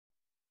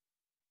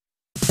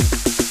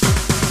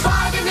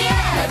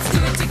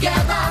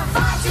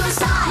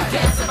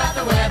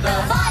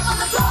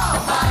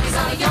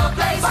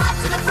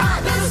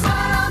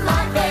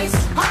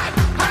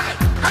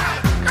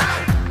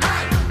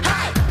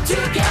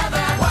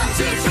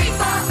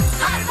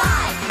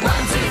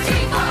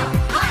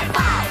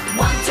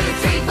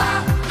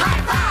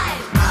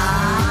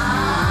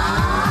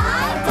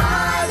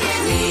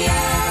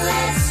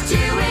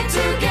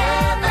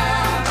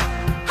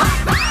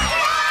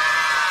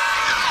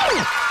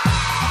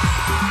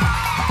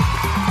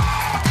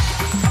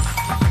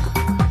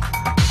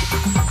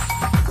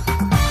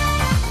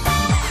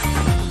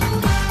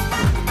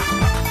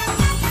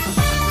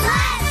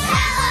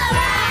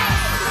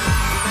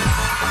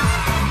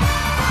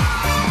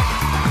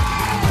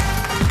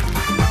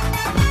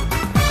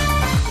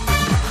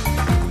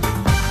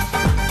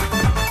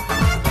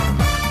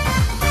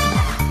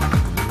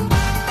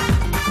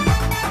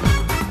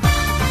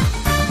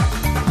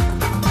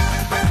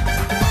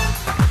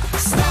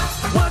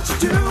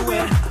do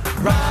it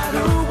right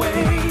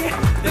away.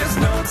 There's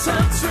no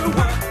time to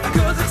work,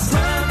 'cause it's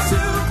time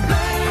to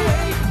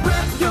play.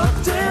 Grab your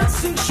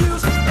dancing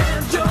shoes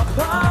and your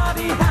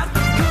party hat.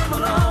 Come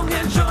along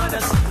and join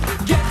us.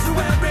 Get to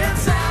where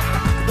it's at.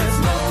 There's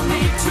no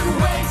need to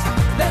wait.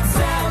 Let's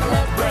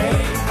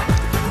celebrate.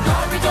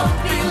 Hurry, don't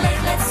be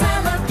late. Let's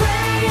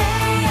celebrate.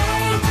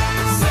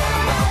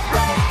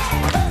 Celebrate.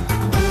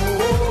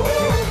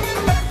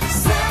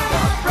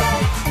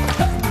 Celebrate.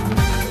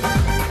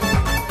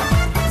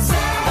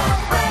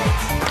 Celebrate.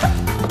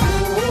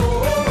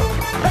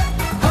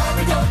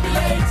 Hurry, don't be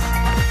late.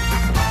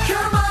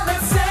 Come on,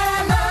 let's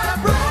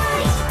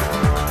celebrate.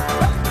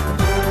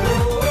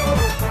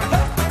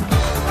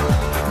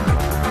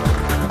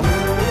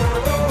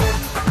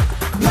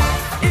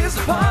 Life is a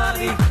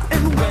party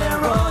and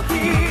we're all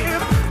here.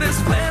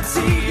 There's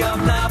plenty of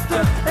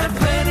laughter and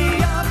plenty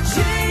of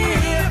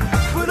cheer.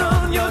 Put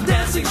on your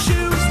dancing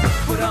shoes,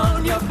 put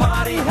on your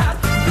party hat,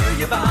 feel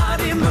your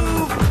body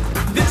move.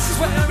 This is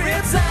where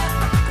it's at.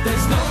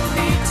 There's no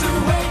need to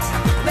wait.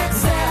 Let's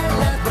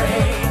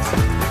celebrate.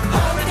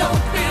 Hurry,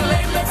 don't be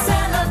late. Let's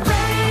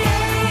celebrate.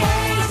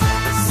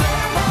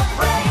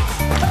 Celebrate.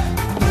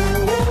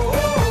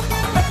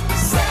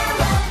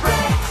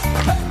 Celebrate.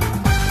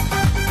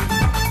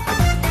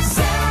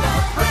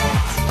 Celebrate.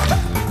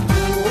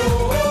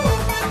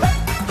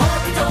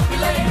 Hurry, don't be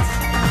late.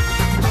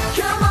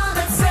 Come on,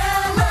 let's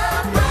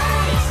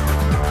celebrate.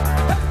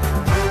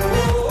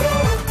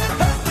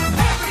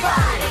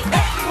 Everybody,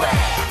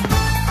 everywhere.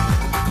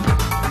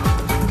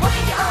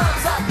 Wave your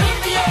arms up in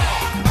the air.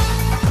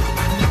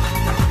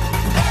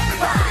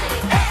 Everybody,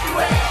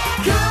 everywhere.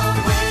 Come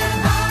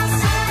with us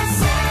and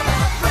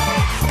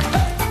celebrate.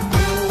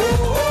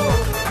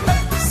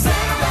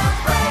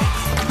 Celebrate.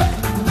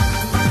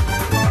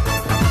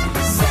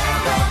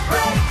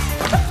 Celebrate.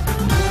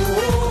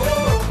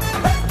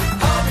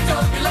 Hurry,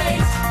 don't be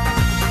late.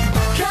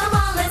 Come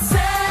on, let's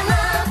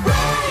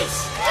celebrate.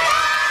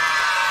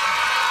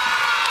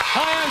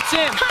 Hi, I'm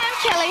Tim. Hi, I'm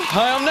Kelly.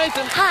 Hi, I'm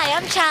Nathan. Hi,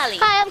 I'm Charlie.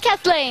 Hi, I'm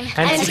Kathleen.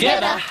 And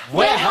together,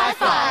 we're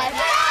Hi-5.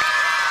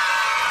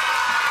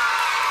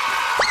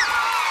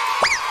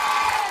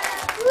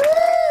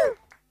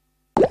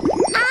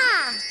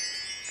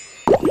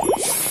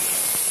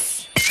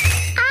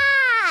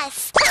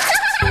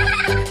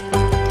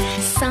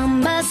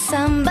 Samba,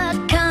 samba,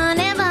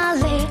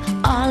 carnivale.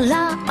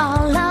 Alla,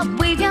 alla,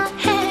 wave your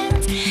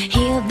hands.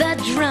 Hear the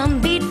drum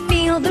beat,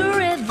 feel the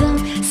rhythm.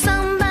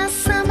 Samba,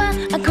 samba,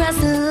 across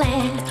the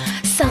land.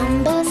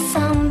 Samba,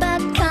 samba,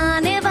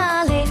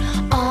 carnivale.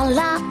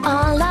 Alla,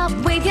 alla,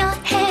 wave your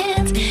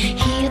hands.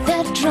 Hear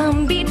the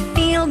drum beat,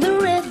 feel the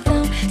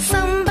rhythm.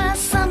 Samba,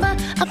 samba,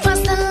 across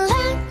the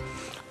land.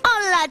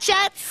 Hola,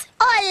 Chats.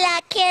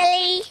 Hola,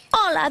 Kelly.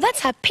 Hola, that's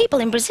how people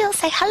in Brazil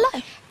say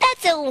hello.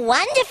 That's a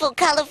wonderful,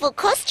 colourful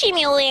costume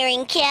you're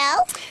wearing,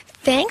 Kel.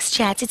 Thanks,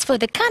 Chats. It's for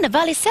the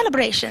Carnival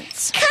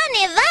celebrations.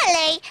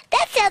 Carnivale?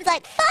 That sounds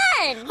like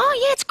fun. Oh,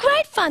 yeah, it's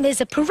great fun. There's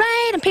a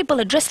parade and people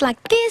are dressed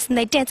like this and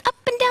they dance up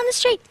and down the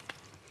street.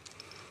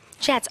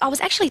 Chats, I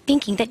was actually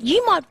thinking that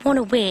you might want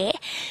to wear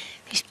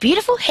this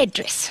beautiful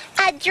headdress.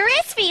 A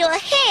dress for your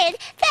head?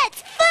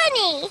 That's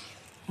funny.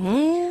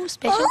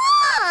 Special.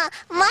 Oh,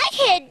 my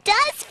head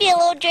does feel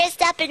all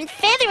dressed up and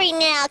feathery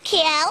now,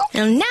 Kel.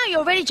 And now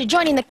you're ready to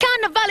join in the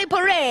Carnival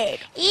parade.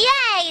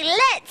 Yay,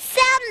 let's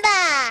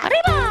samba.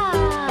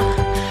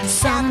 Arriba!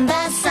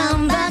 Samba,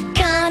 samba,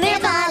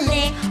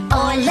 carnivale.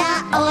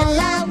 Hola,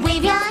 hola,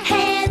 wave your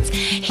hands.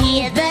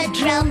 Hear the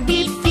drum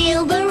beat,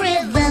 feel the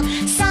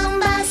rhythm.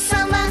 Samba,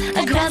 samba,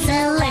 across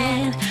the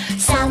land.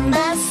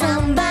 Samba,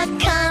 samba,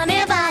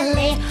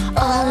 carnivale.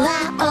 Hola,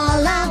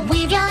 hola,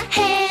 wave your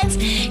hands.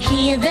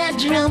 Hear the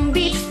drum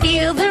beat,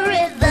 feel the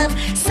rhythm.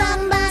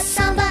 Samba,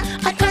 samba,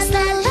 across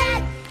the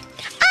land.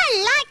 I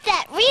like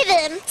that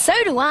rhythm. So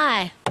do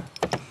I.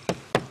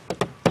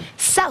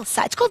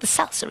 Salsa. It's called the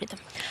salsa rhythm.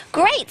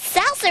 Great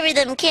salsa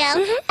rhythm,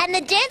 Kel. And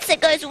the dance that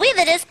goes with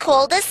it is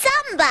called a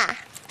samba.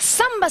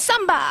 Samba,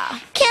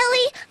 samba.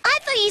 Kelly, I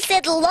thought you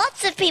said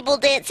lots of people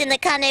dance in the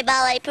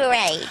Carnivale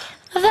parade.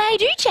 They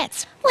do,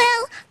 Chats.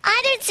 Well,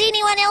 I don't see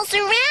anyone else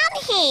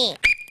around here.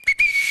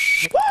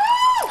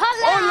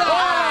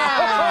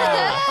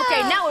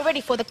 Okay, now we're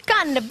ready for the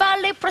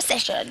Carnival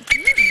procession.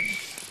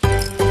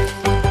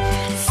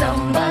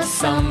 Samba,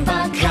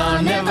 samba,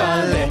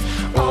 carnivale.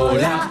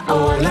 Hola,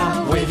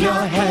 hola, wave your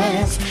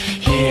hands.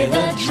 Hear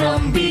the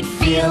drum beat,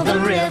 feel the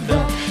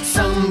rhythm.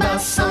 Samba,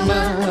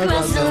 samba,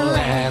 across the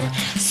land.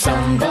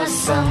 Samba,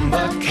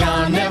 samba,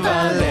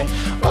 carnivale.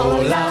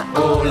 Hola,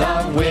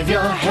 hola, wave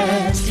your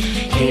hands.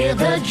 Hear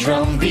the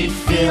drum beat,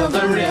 feel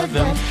the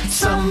rhythm.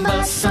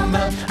 Samba,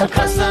 samba,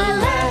 across the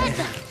land.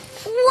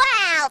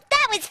 Wow,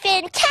 that was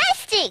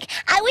fantastic.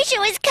 I wish it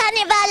was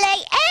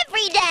Carnivale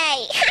every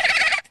day.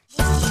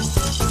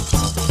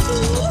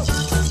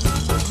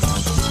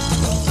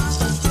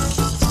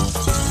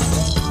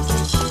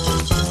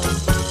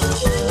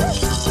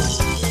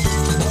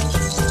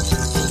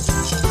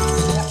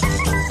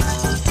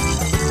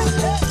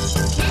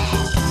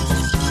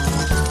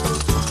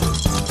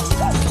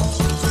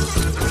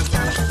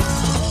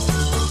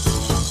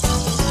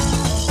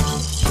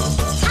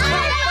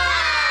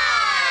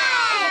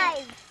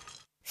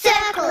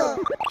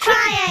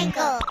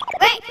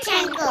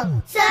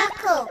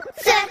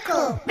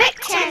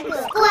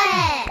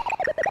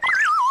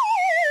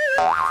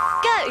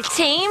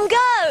 team,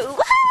 go!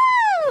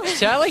 Woohoo!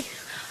 Charlie,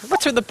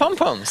 what's with the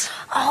pom-poms?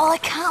 Oh, I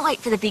can't wait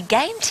for the big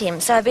game, Tim,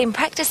 so I've been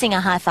practicing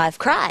a high-five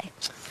cry.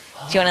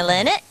 Do you want to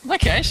learn it?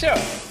 Okay, sure.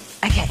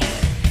 Okay.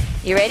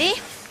 You ready?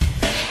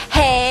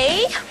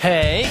 Hey.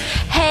 Hey.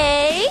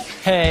 Hey.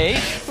 Hey.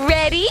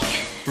 Ready?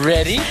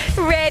 Ready.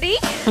 Ready?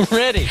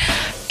 Ready.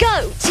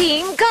 Go,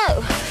 team,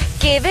 go.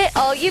 Give it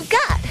all you've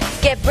got.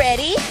 Get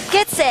ready,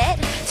 get set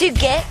to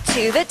get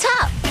to the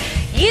top.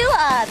 You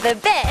are the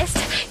best.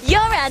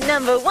 You're our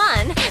number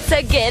one.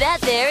 So get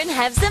out there and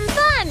have some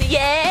fun.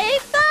 Yay,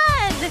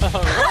 fun!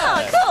 All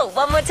right. Oh, cool.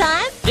 One more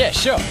time. Yeah,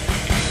 sure.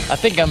 I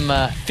think I'm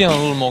feeling a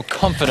little more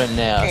confident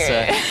now,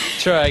 so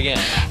try again.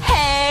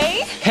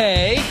 Hey.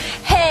 Hey.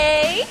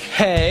 Hey.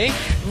 Hey.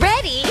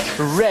 Ready.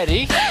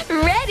 Ready.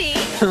 Ready.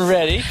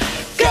 Ready.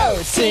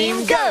 Go,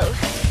 team, go.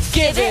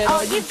 Give it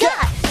all you've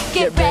got.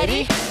 Get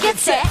ready, get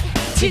set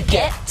to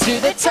get to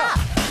the top.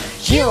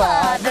 You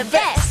are the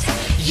best.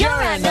 You're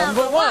our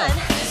number one.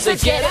 So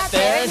get out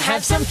there and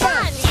have some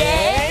fun.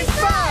 Yay,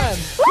 fun!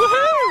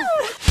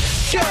 Woohoo!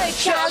 Go,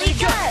 Charlie,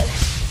 go.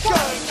 Go,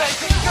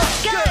 Nathan, go.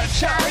 Go,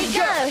 Charlie,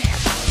 go.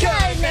 Go,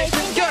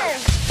 Nathan, go.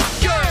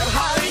 Go,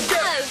 Holly,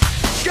 go.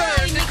 Go,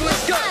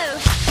 Nicholas, go.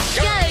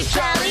 Go,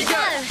 Charlie,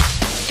 go.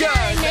 Go,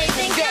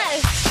 Nathan, go.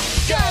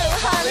 Go,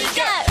 Holly,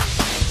 go.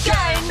 Go,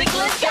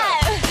 Nicholas, go.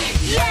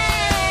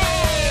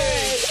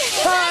 Yay!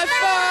 High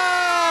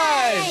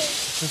five!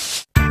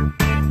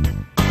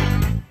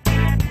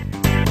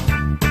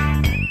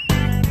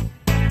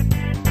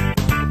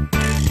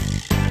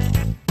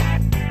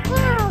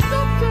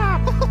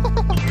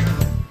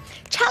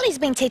 Charlie's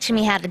been teaching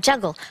me how to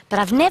juggle, but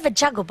I've never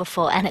juggled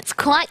before and it's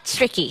quite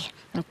tricky.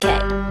 Okay.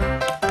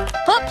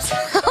 Whoops!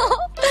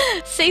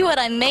 See what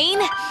I mean?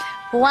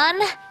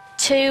 1,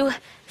 2,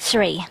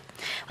 3.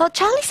 Well,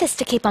 Charlie says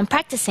to keep on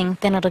practicing,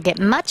 then it'll get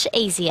much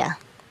easier.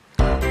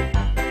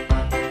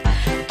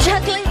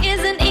 Juggling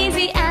isn't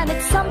easy and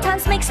it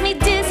sometimes makes me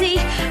dizzy.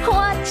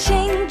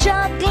 Watching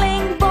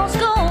juggling balls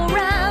go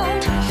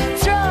round,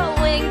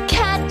 throwing,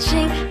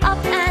 catching,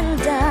 up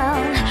and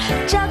down.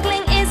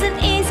 Juggling isn't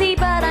easy,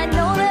 but I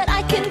know that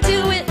I can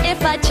do it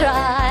if I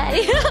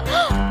try.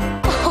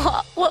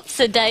 Oh,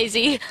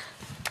 whoops-a-daisy.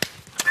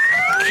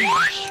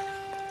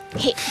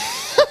 Here.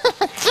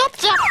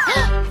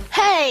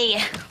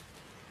 Hey!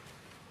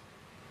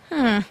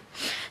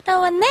 No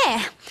one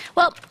there.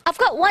 Well, I've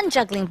got one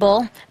juggling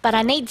ball, but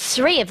I need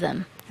 3 of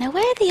them. Now,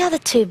 where are the other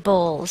 2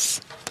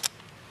 balls?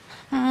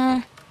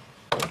 Well,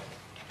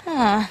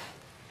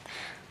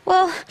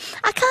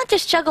 I can't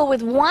just juggle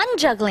with one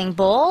juggling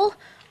ball.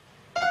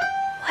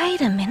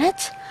 Wait a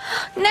minute.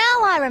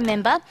 Now I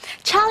remember.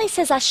 Charlie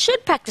says I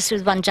should practice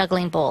with one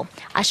juggling ball.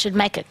 I should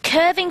make a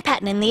curving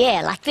pattern in the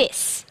air like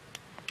this.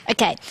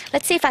 Okay,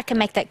 let's see if I can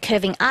make that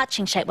curving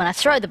arching shape when I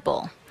throw the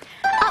ball.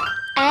 Up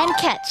and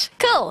catch.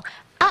 Cool.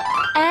 Up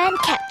and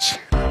catch.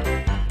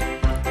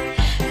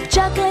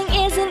 Juggling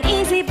isn't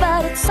easy,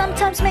 but it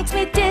sometimes makes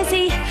me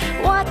dizzy.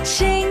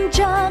 Watching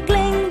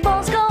juggling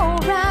balls go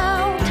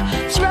round,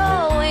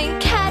 throwing,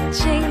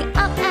 catching,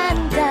 up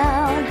and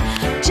down.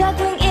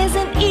 Juggling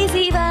isn't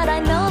easy, but I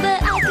know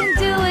that I can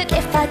do it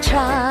if I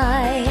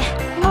try.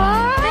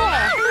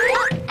 There.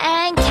 Up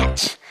and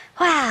catch.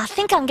 Wow, I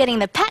think I'm getting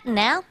the pattern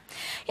now.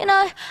 You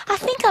know, I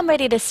think I'm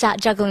ready to start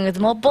juggling with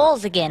more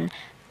balls again.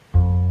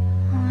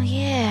 Oh,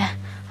 yeah.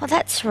 Well,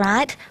 that's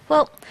right.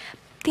 Well,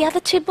 the other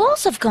 2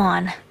 balls have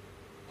gone.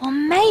 Well,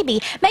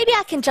 maybe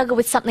I can juggle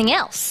with something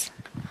else.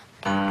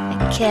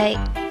 Okay.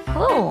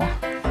 Oh,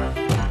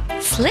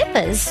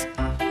 slippers?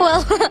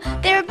 Well,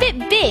 they're a bit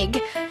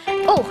big.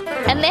 Oh,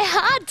 and they're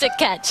hard to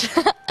catch.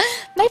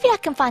 Maybe I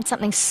can find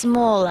something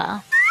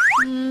smaller.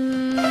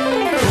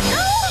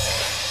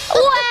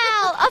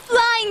 Wow, a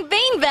flying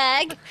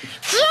beanbag.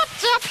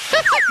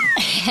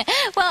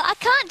 Well, I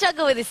can't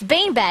juggle with this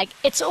beanbag.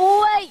 It's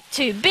way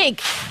too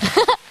big.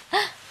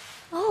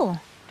 Oh,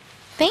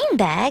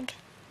 beanbag?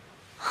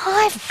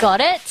 I've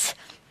got it.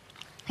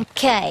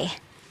 Okay.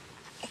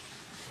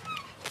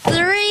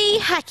 3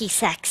 hacky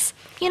sacks.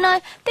 You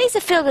know, these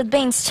are filled with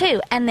beans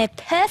too, and they're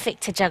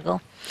perfect to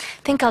juggle.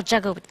 Think I'll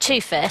juggle with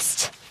 2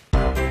 first.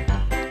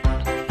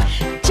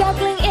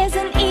 Juggling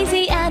isn't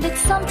easy and it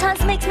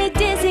sometimes makes me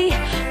dizzy.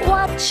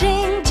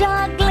 Watching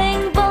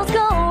juggling balls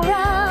go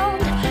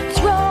round,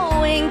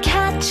 throwing,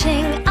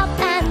 catching, up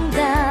and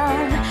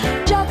down.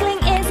 Juggling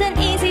isn't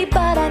easy,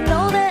 but I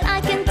know that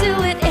I can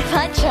do it if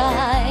I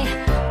try.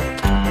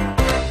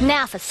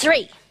 Now for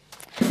 3.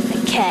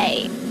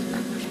 Okay.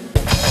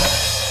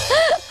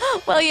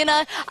 Well, you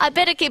know, I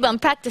better keep on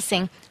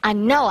practicing. I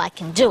know I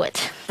can do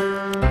it.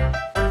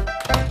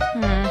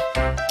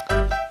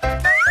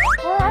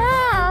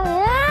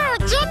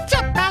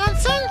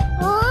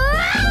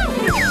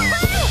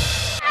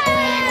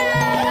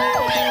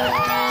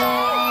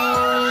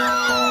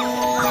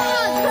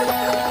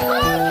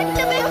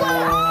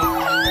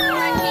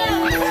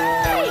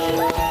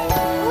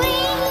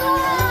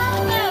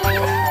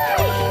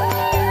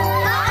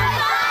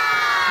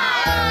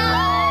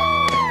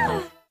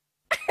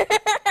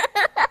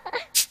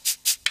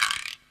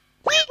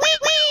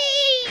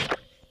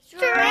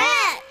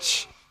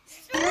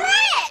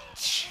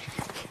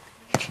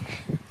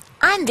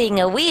 spinning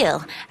a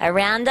wheel.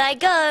 Around I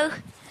go.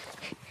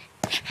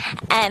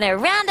 And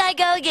around I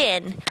go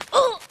again.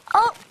 Oh,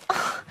 oh,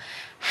 oh.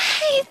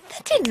 Hey,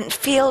 that didn't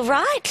feel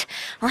right.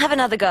 I'll have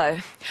another go.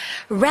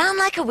 Round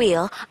like a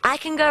wheel, I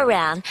can go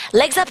round.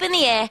 Legs up in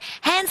the air,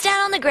 hands down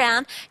on the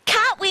ground.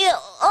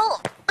 Cartwheel.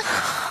 Oh,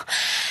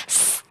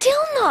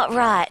 still not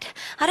right.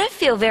 I don't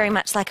feel very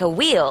much like a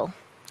wheel.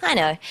 I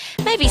know,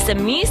 maybe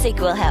some music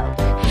will help.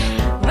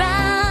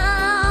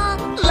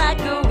 Round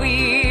like a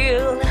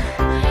wheel,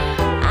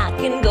 I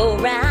can go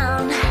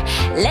round.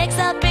 Legs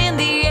up in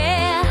the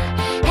air,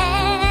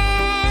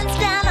 hands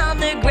down on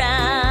the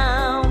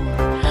ground.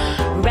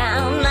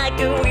 Round like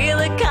a wheel,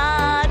 a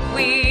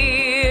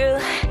cartwheel.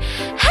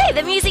 Hey,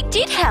 the music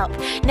did help.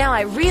 Now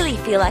I really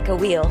feel like a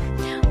wheel.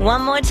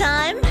 One more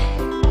time.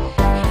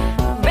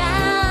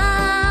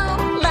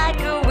 Round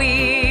like a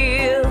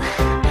wheel,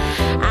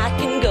 I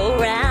can go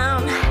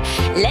round.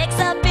 Legs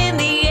up in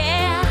the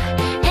air,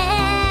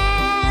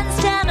 hands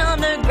down on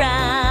the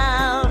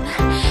ground.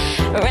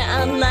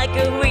 Round like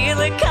a wheel,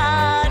 a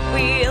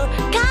cartwheel,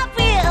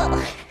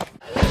 cartwheel.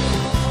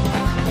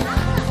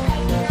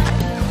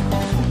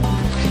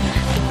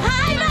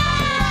 Hi-5!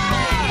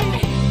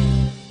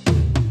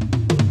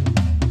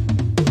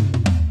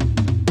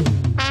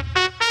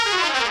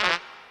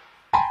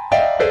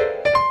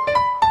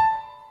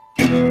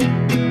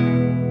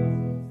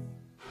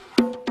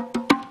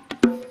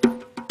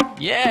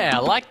 Yeah, I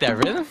like that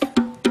rhythm.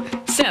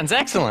 Sounds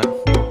excellent.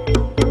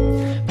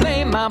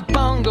 Play my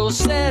bongos,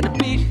 set a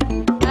beat.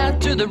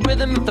 Add to the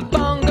rhythm of the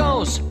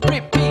bongos.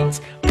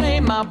 Repeat. Play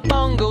my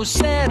bongos,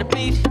 set a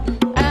beat.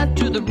 Add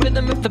to the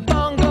rhythm of the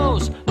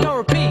bongos. No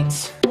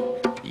repeats.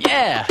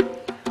 Yeah,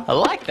 I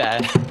like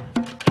that.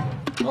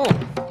 Oh,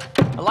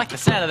 I like the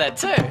sound of that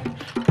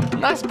too.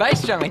 Nice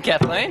bass drumming,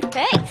 Kathleen.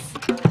 Thanks.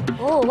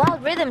 Oh,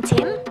 wild rhythm,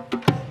 Tim.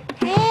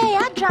 Hey,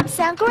 our drums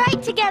sound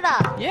great together.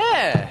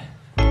 Yeah.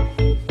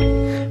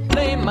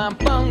 Play my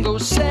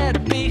bongos, set a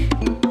beat.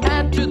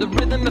 Add to the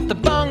rhythm of the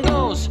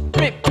bongos.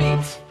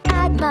 Repeat.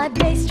 Add my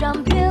bass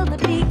drum, build the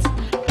beat.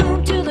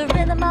 Boom to the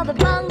rhythm of the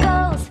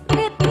bongos.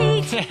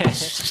 Repeat.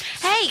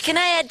 Hey, can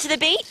I add to the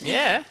beat?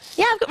 Yeah.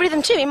 Yeah, I've got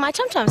rhythm too in my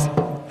tom-toms.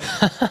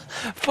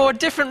 4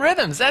 different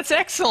rhythms. That's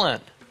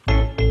excellent.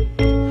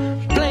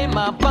 Play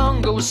my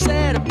bongos,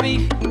 set a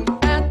beat.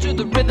 Add to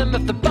the rhythm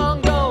of the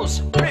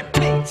bongos.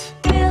 Repeat.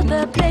 Build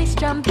the bass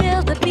drum,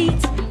 build the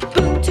beat.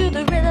 Boom to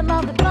the rhythm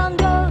of the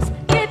bongos.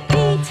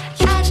 Repeat.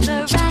 Add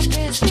the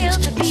rackers, feel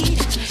the beat.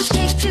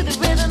 Shake to the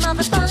rhythm of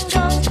the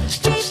bongos.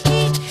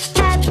 Repeat.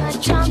 Add my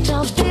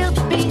tom-tom, feel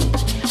the beat.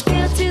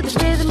 Feel to the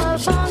rhythm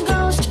of the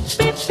bongos.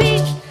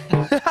 Repeat.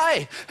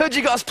 Hey, heard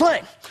you guys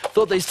playing.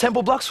 Thought these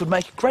temple blocks would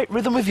make a great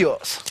rhythm with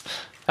yours.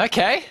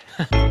 Okay.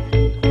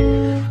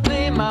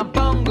 Play my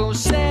bongos,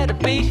 set a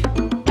beat.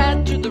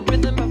 Add to the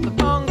rhythm of the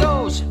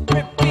bongos.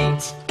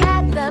 Repeat.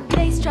 Add the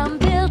bass drum,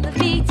 build the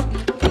beat.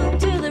 Boom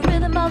to the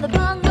rhythm of the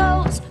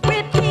bongos.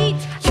 Repeat.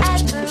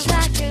 Add the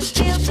rackers,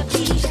 feel the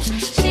beat.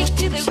 Shake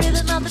to the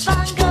rhythm of the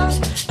bongos.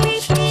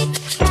 Repeat.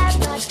 Add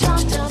my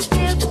tom-tom,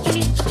 feel the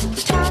beat.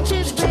 Tom to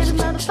the rhythm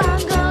of the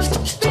bongos.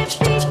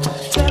 Repeat.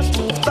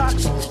 Temple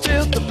blocks,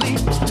 feel the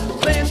beat.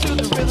 Playing to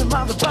the rhythm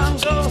of the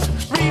bongos.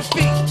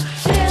 Repeat.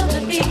 Feel the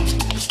beat,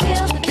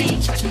 feel the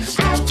beat.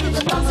 Add to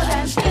the bongos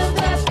and feel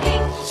the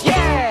beat.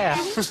 Yeah.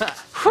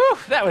 Whew,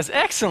 that was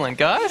excellent,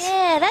 guys.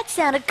 Yeah, that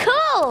sounded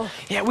cool.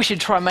 Yeah, we should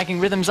try making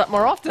rhythms up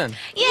more often.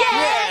 Yeah!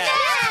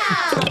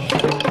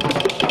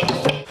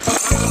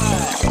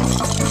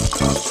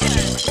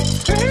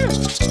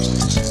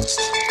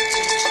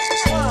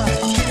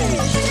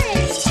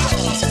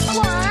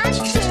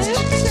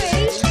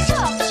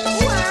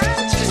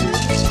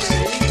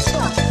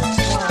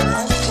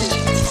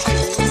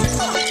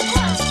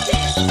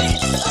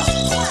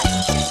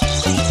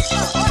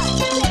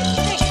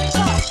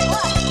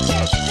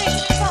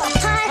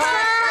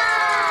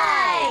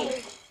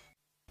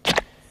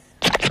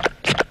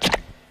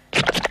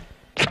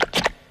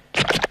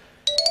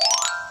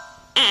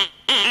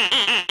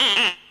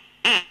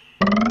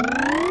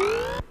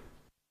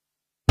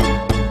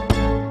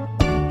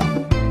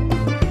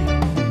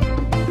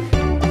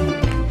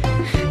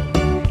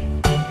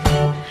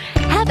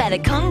 How about a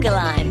conga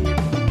line?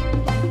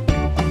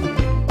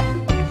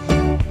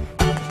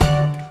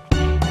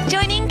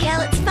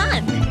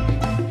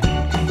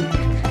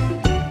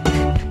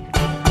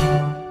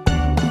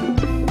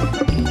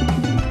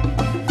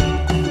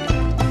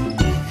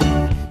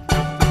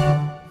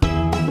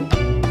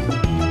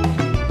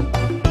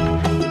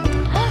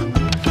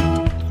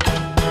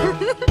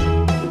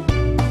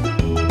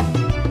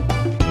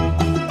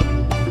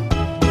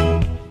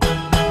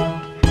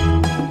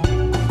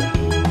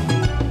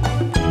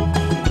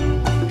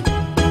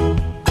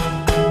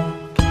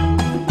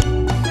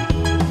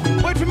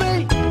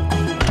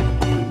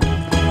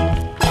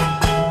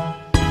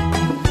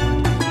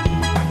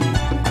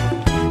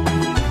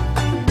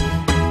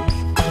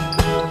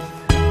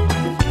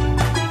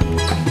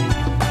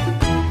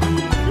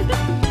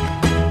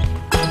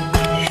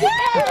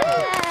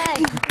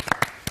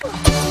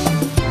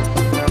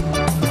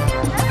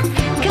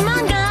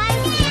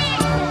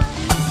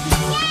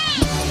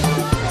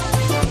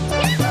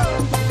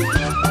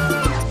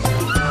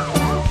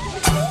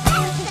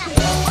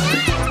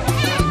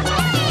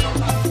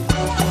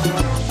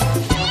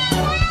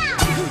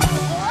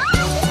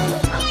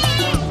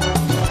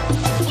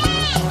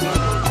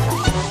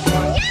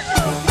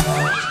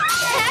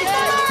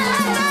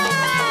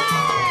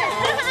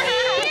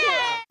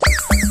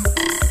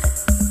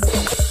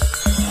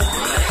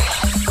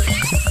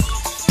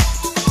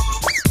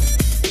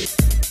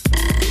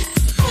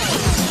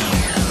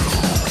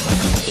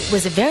 It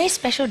was a very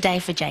special day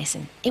for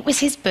Jason. It was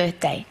his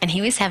birthday and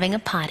he was having a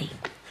party.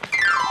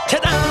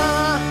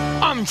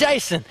 Ta-da! I'm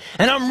Jason,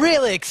 and I'm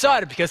really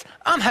excited because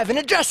I'm having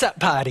a dress-up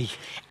party.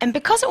 And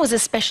because it was a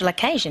special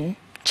occasion,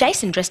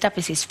 Jason dressed up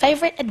as his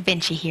favourite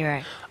adventure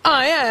hero.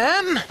 I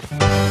am...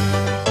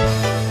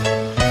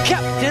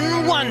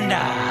 Captain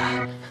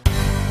Wonder.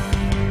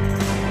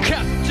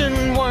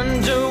 Captain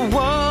Wonder,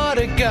 what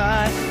a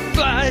guy.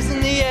 Flies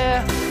in the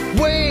air,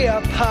 way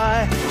up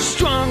high.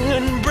 Strong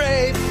and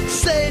brave,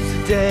 saves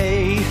the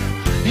day.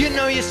 You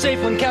know you're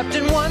safe when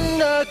Captain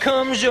Wonder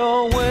comes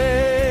your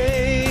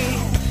way.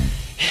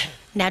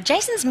 Now,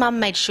 Jason's mum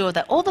made sure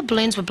that all the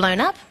balloons were blown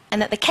up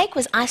and that the cake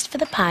was iced for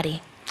the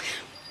party.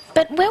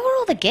 But where were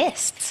all the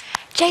guests?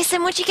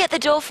 Jason, would you get the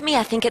door for me?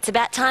 I think it's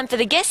about time for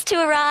the guests to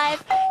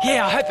arrive.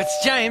 Yeah, I hope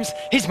it's James.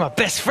 He's my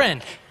best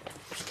friend.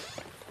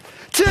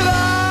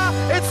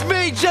 Ta-da! It's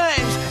me,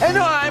 James, and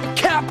I'm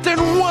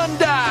Captain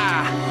Wonder!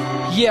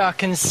 Yeah, I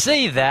can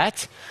see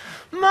that.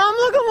 Mum,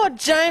 look at what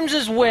James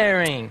is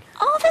wearing.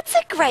 Oh, that's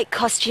a great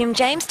costume,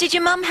 James. Did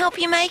your mum help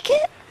you make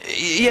it?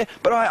 Yeah,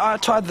 but I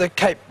tied the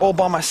cape all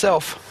by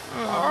myself.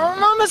 Oh,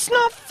 Mum, it's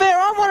not fair.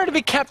 I wanted to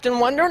be Captain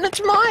Wonder, and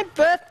it's my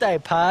birthday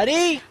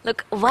party.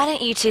 Look, why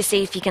don't you two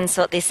see if you can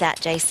sort this out,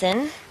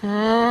 Jason?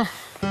 I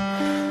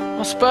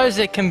suppose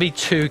there can be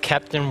two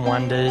Captain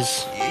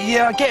Wonders.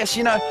 Yeah, I guess,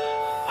 you know,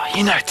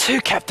 two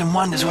Captain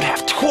Wonders would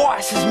have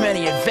twice as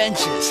many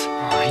adventures.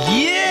 Oh,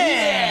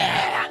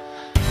 yeah!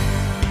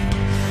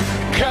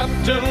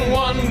 Captain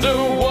Wonder,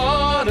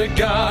 what a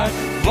guy.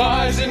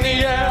 Flies in the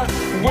air,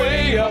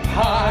 way up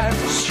high.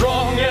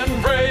 Strong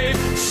and brave,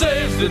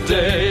 saves the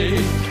day.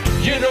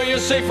 You know you're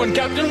safe when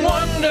Captain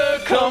Wonder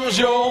comes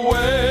your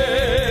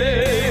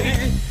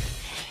way.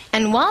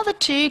 And while the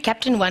two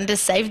Captain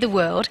Wonders saved the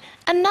world,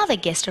 another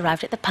guest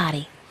arrived at the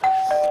party.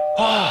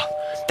 Oh,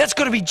 that's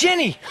got to be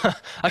Jenny.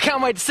 I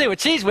can't wait to see what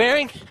she's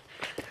wearing.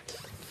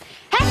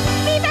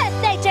 Happy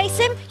birthday,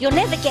 Jason! You'll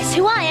never guess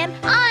who I am.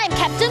 I'm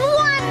Captain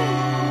One!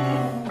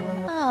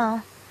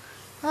 Oh.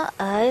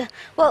 Uh-oh.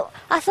 Well,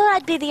 I thought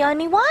I'd be the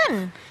only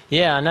one.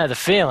 Yeah, I know the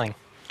feeling.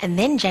 And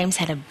then James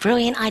had a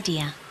brilliant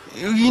idea.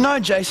 You know,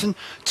 Jason,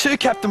 two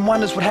Captain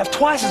Wonders would have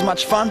twice as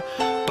much fun,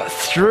 but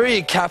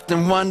three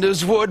Captain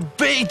Wonders would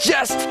be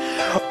just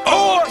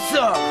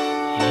awesome!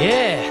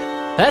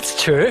 Yeah,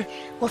 that's true.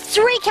 Well,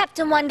 three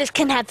Captain Wonders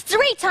can have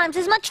 3 times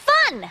as much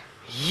fun.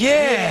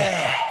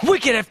 Yeah! We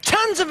could have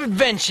tons of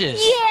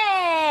adventures!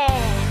 Yeah!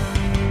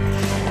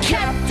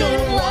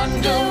 Captain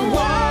Wonder,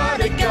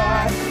 what a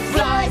guy.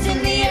 Flies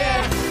in the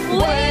air,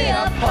 way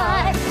up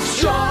high.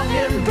 Strong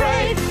and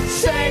brave,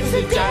 saves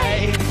the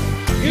day.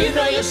 You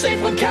know you're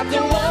safe when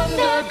Captain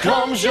Wonder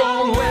comes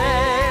your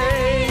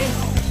way.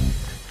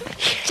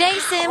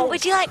 Jason,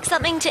 would you like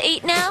something to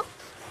eat now?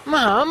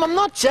 Mum, I'm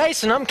not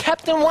Jason. I'm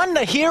Captain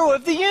Wonder, hero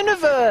of the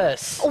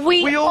universe.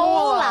 We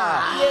all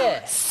are.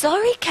 Yeah.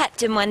 Sorry,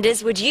 Captain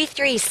Wonders, would you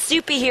 3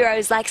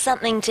 superheroes like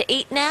something to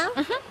eat now?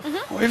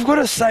 We've got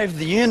to save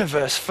the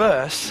universe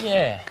first.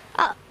 Yeah.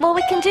 Well,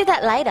 we can do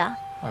that later.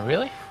 Oh,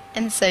 really?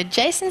 And so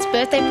Jason's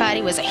birthday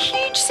party was a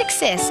huge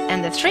success,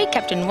 and the 3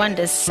 Captain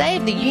Wonders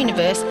saved the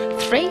universe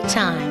 3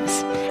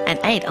 times and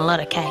ate a lot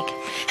of cake.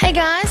 Hey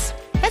guys,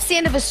 that's the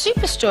end of a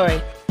super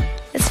story.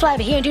 Let's fly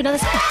over here and do another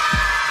spin.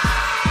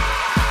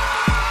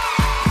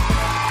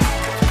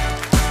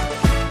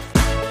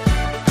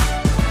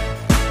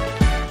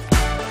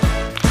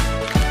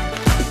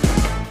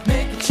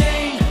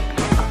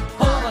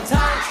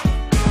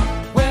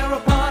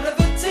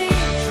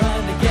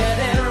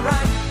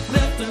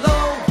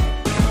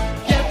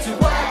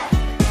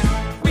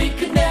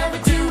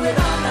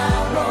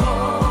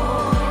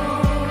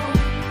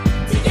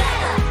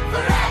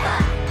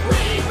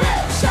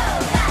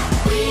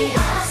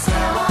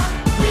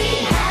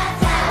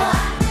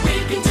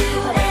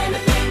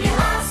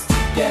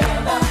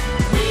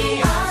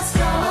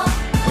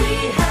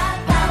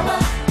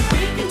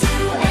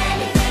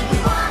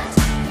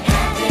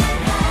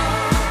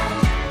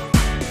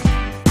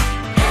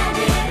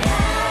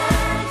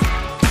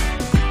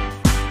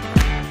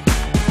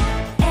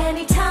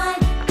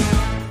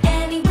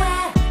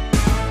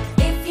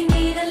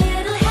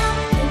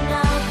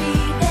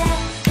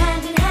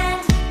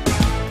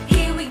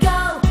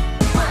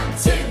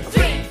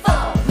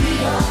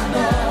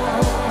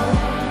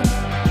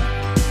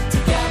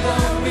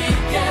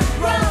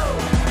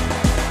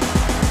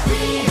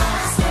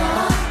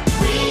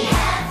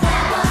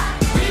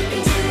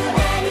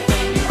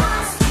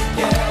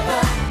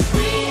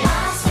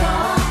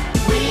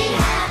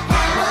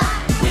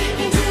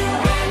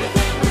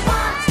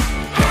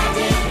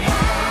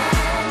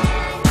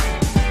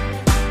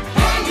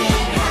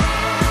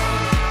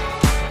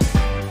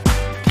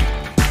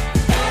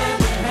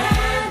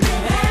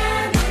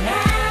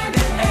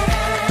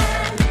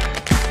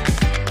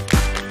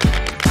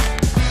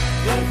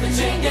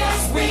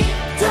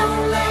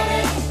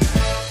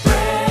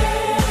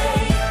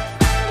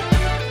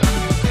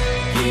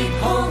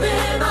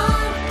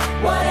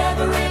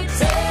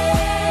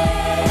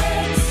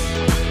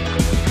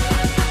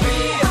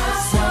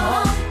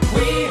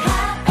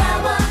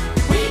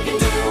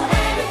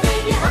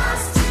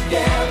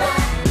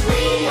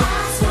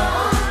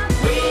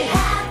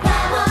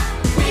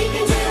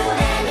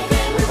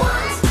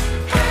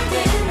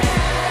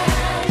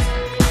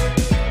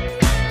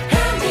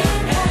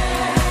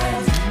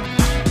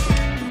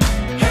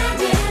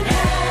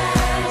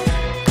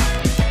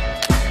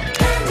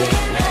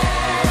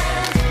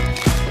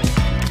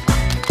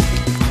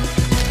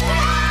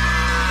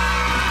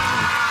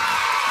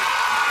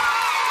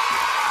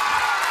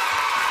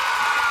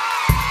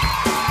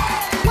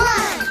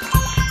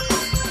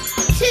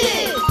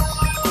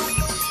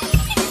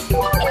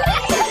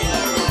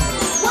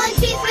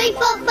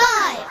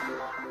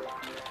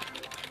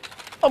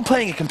 I'm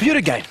playing a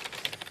computer game.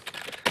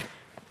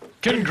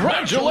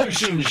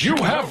 Congratulations, you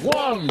have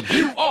won!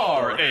 You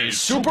are a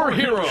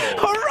superhero!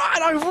 All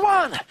right, I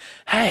won!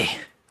 Hey,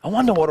 I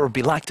wonder what it would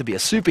be like to be a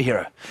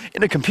superhero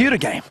in a computer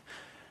game.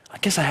 I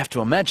guess I have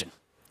to imagine.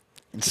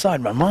 Inside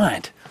my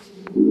mind.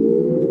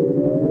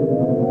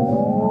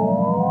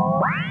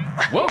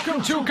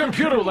 Welcome to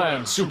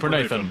Computerland, Super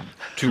Nathan.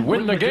 To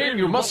win the game,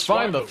 you must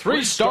find the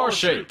 3-star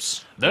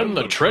shapes. Then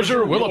the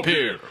treasure will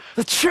appear.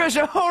 The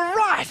treasure, all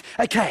right!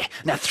 Okay,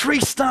 now 3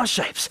 star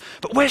shapes.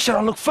 But where should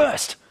I look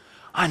first?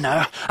 I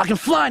know, I can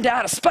fly into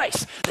outer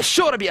space. There's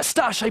sure to be a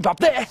star shape up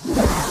there.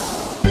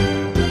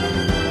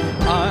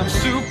 I'm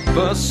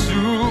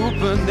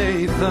super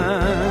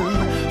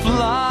Nathan,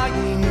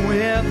 flying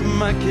with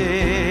my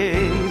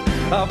cape.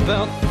 A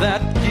belt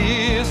that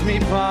gives me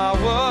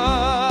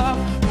power,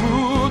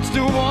 boots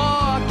to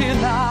walk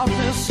in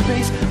outer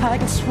space. I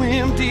can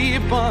swim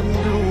deep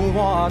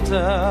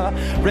underwater,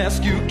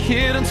 rescue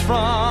kittens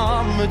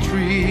from a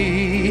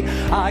tree.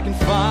 I can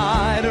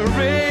fight a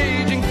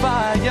raging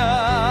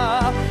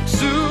fire.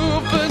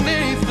 Super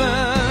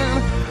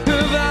Nathan,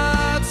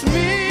 that's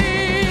me.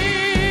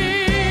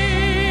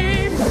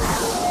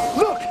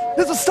 Look,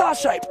 there's a star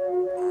shape.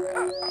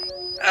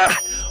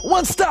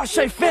 1 star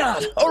shape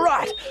found. All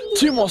right,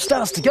 2 more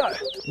stars to go.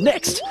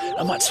 Next,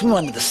 I might swim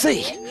under the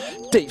sea.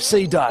 Deep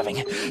sea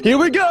diving. Here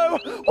we go.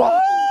 Whoa!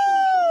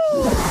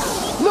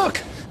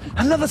 Look,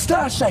 another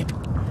star shape.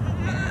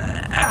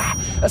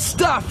 A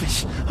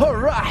starfish. All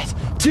right,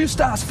 2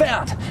 stars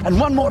found, and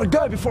 1 more to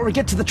go before we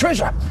get to the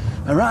treasure.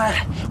 All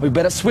right, we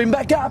better swim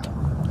back up.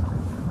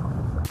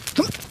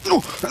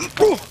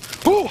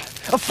 Ooh,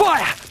 a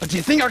fire! But do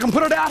you think I can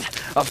put it out?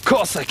 Of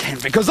course I can,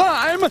 because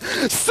I'm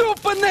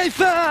Super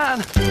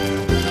Nathan!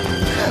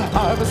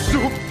 I'm a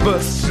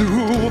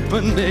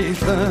super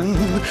Nathan,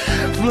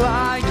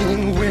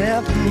 flying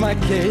with my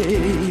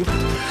cape.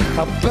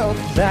 A belt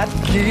that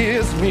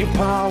gives me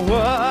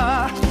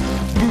power,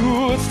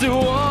 boots to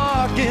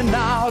walk in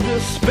outer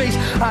space.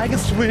 I can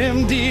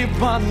swim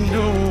deep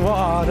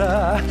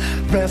underwater,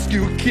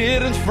 rescue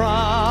kittens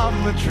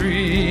from a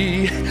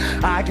tree.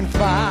 I can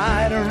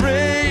fight a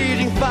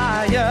raging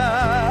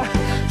fire.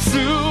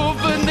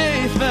 Super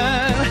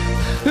Nathan,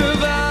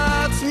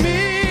 that's me.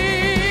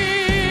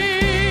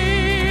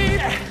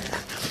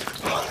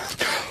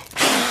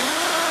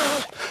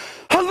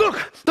 Oh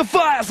look, the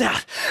fire's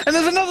out, and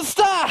there's another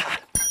star.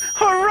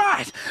 All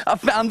right, I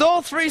found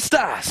all 3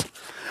 stars.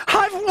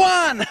 I've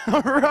won!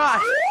 All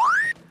right!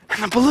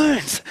 And the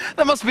balloons!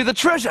 That must be the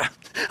treasure!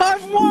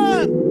 I've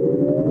won!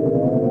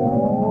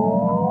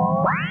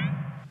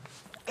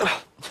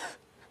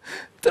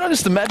 Did I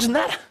just imagine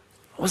that?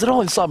 Or was it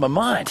all inside my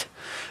mind?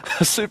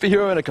 A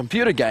superhero in a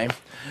computer game?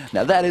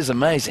 Now that is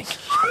amazing.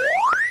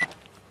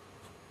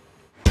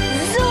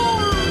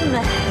 Zoom!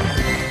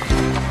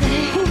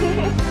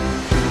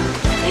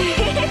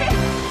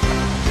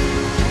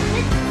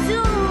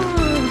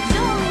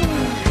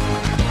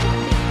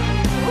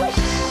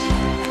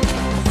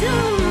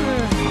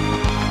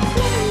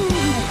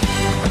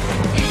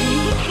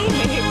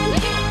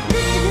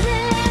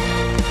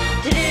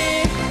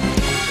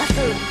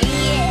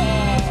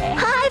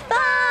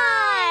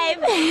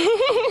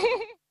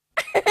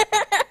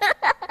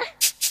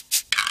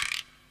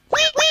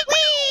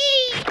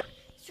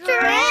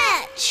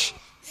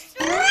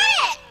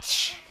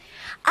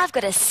 I've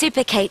got a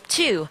super cape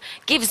too.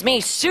 Gives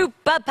me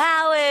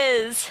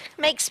superpowers.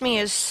 Makes me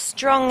as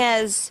strong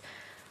as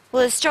a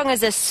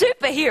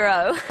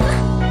superhero.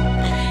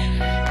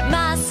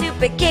 My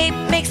super cape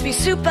makes me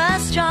super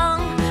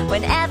strong.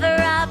 Whenever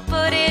I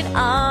put it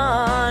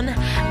on,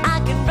 I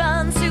can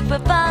run super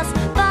fast,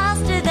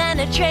 faster than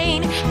a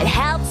train. It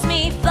helps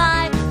me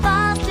fly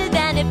faster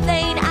than a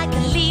plane. I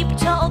can leap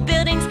tall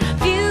buildings,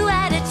 few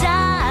at a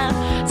time.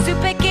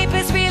 Super cape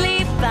is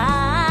really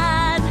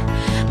fun.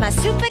 My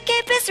super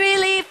cape is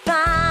really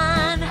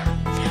fun.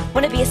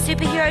 Wanna be a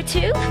superhero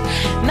too?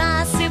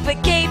 My super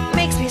cape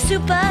makes me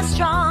super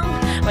strong.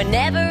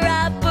 Whenever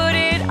I put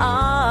it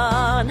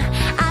on,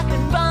 I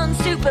can run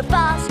super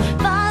fast,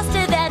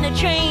 faster than a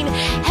train.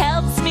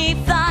 Helps me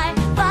fly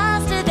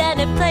faster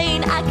than a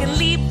plane. I can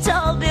leap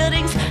tall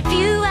buildings,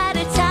 few at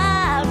a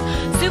time.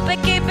 Super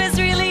cape is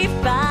really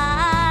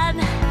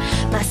fun.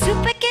 My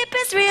super cape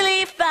is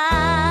really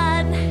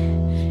fun.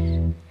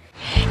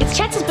 It's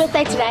Chats'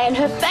 birthday today and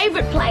her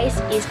favourite place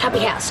is Puppy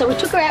House. So we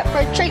took her out for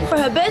a treat for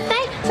her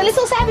birthday. So let's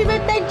all say happy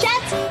birthday,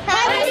 Chats!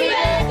 Happy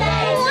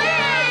birthday!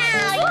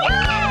 Wow!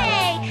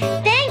 Yay!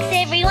 Thanks,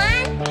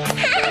 everyone!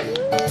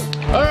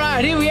 All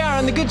right, here we are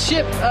on the good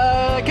ship,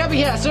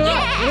 Puppy House. All right,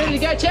 Yeah. you ready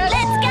to go, Chad?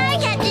 Let's go,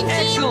 Captain Tim!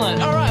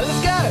 Excellent. All right,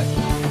 let's go.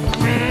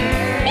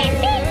 Beep,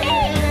 beep,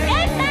 beep! Go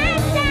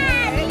faster!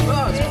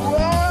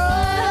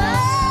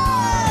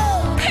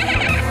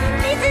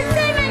 This is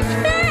so much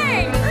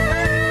fun!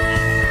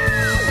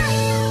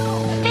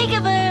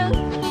 Peekaboo!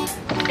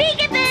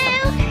 Peekaboo!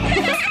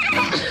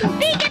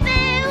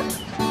 Peekaboo!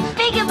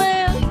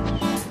 Peekaboo!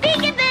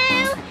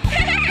 Peekaboo!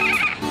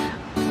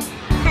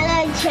 Hello,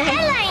 Chad.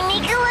 Hello,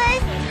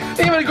 Nicholas.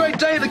 You having a great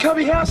day at the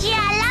Cubby House? Yeah,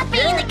 I love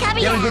being in the cubby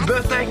You having a good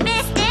birthday?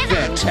 Best ever.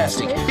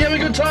 Fantastic. You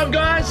having a good time,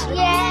 guys?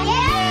 Yeah.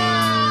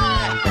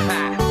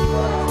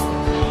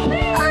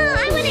 Oh,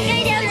 I want to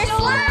go down the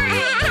slide.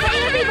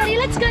 Hey, everybody,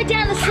 let's go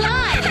down the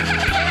slide.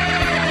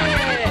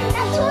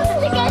 That's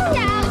awesome to go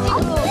down.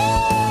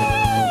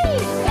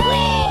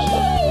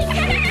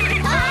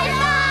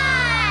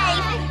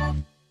 High-five!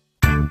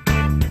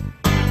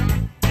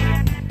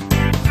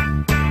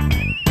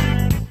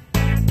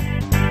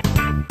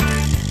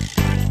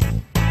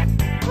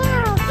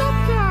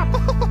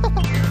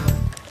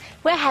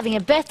 We're having a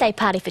birthday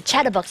party for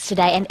Chatterbox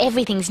today and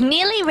everything's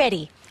nearly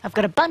ready. I've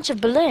got a bunch of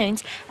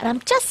balloons and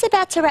I'm just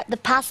about to wrap the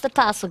Pass the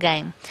Parcel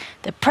game.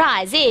 The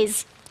prize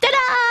is,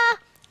 ta-da!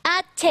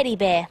 A teddy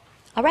bear.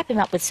 I'll wrap him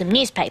up with some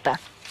newspaper.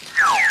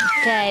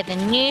 Okay, the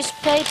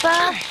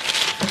newspaper.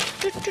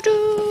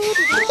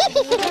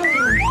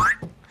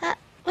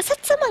 Was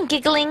that someone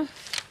giggling?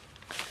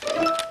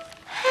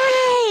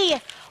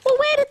 Hey! Well,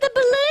 where did the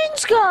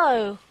balloons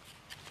go?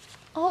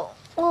 Oh,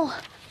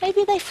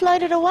 maybe they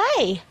floated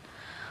away.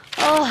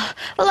 Oh,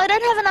 well, I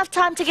don't have enough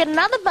time to get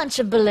another bunch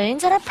of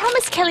balloons, and I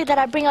promised Kelly that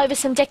I'd bring over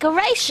some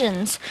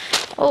decorations.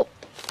 Oh,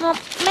 well,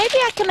 maybe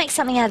I can make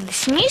something out of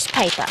this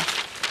newspaper.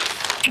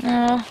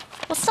 Well,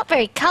 it's not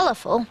very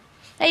colourful.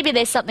 Maybe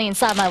there's something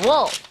inside my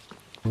wall.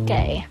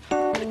 Okay.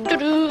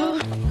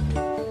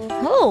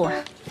 Oh,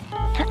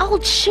 an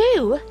old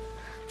shoe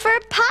for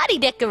a party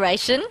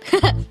decoration?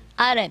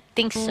 I don't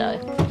think so.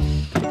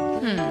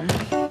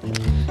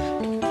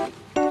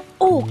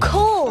 Oh,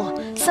 cool.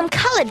 Some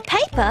coloured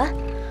paper.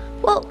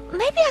 Well,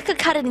 maybe I could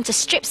cut it into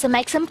strips and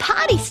make some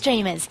party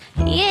streamers.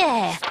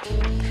 Yeah.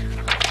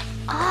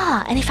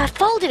 Ah, and if I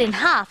fold it in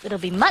half, it'll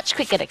be much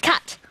quicker to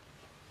cut.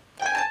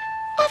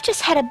 I've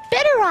just had a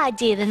better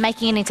idea than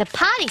making it into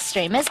party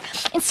streamers.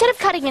 Instead of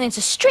cutting it into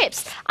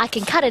strips, I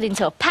can cut it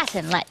into a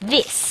pattern like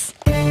this.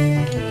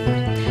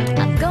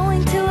 I'm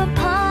going to a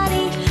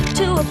party,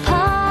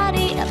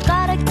 I've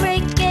got a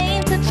great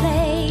game to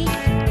play.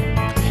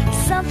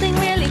 Something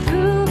really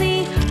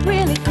groovy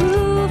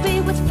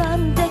with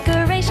fun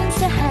decorations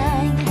to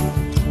hang.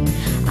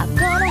 I'm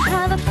gonna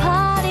have a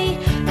party,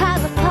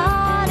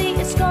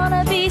 it's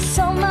gonna be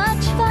so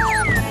much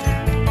fun.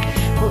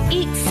 We'll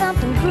eat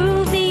something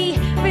groovy,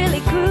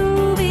 really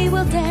groovy,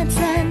 we'll dance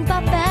and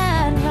bop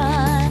and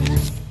run.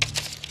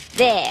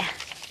 There,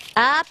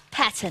 a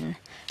pattern.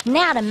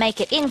 Now to make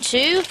it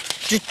into...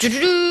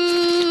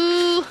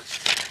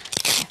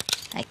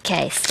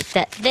 Okay, stick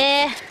that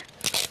there,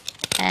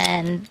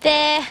 and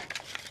there.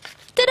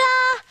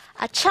 Ta-da!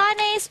 A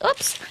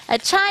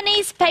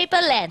Chinese paper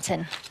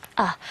lantern.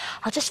 Oh,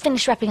 I'll just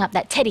finish wrapping up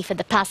that teddy for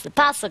the Pass the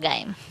Parcel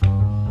game.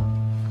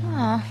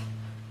 Oh,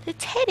 the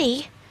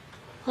teddy?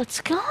 Well, it's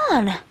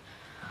gone.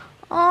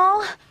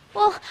 Oh,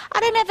 well,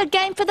 I don't have a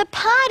game for the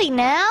party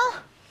now.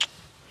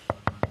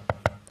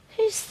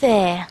 Who's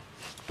there?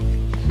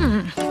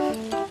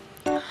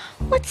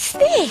 What's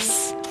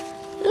this?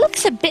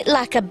 Looks a bit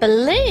like a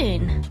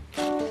balloon.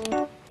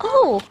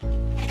 Oh,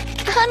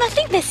 and I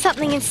think there's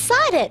something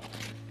inside it.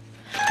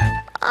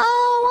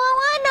 Oh, well,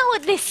 I know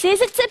what this is.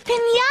 It's a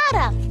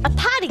piñata, a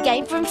party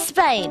game from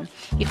Spain.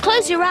 You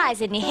close your eyes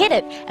and you hit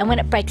it, and when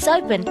it breaks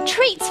open,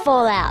 treats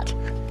fall out.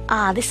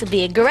 Ah, this would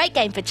be a great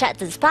game for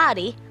Chats's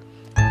party.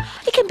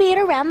 It can be an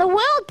around the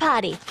world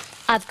party.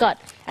 I've got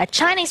a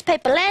Chinese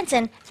paper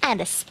lantern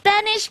and a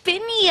Spanish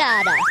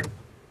piñata.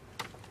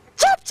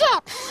 Chop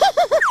chop!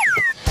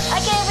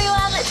 Okay,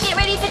 everyone, let's get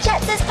ready for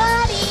Chats's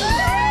party.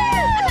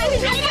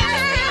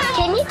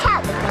 Can you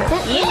count the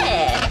presents?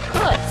 Yeah, of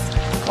course.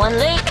 One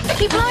loop,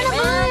 Keep blowing up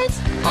balloons.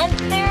 and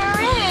through.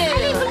 There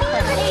you go.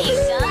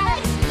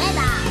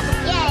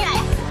 Yeah.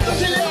 Do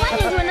another one,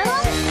 do another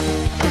one.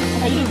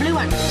 Are you the blue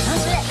one?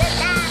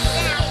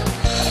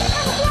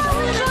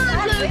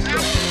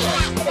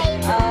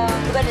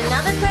 We've got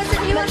another present.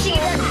 Who wants to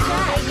give that to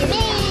Chad? You do.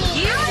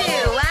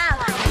 Wow.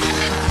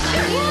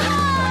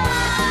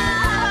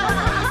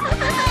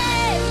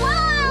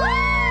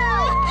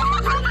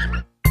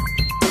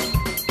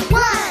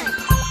 One,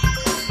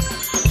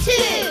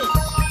 two.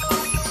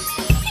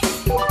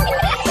 1,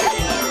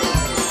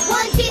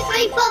 2,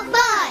 3, 4, 5.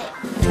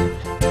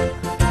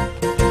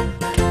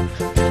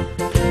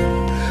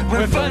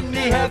 We're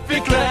funny, happy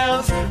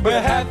clowns.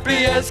 We're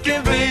happy as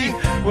can be.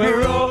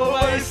 We're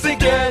always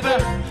together,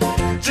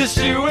 just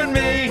you and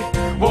me.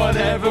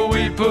 Whatever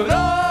we put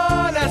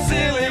on, how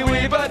silly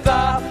we both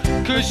are.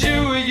 'Cause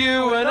you are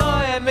you and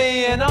I am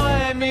me, and I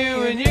am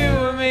you and you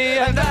are me,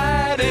 and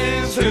that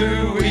is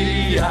who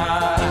we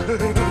are.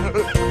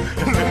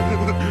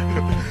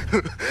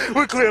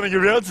 We're clowning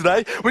around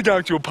today. We're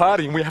going to a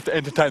party and we have to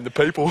entertain the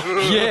people.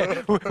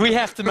 Yeah, we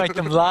have to make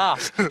them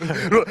laugh.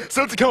 Right,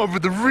 so to come up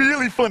with a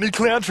really funny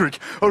clown trick.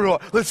 All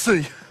right, let's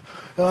see.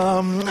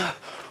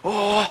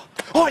 Oh,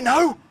 I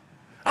know!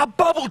 A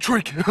bubble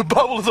trick.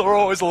 Bubbles are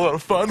always a lot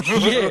of fun.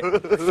 Yeah.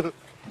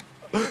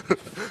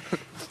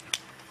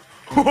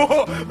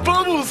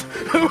 Bubbles!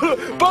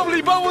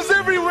 Bubbly bubbles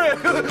everywhere!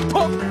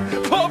 Pop,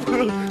 pop,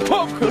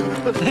 pop,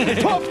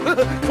 pop,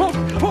 pop,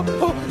 pop,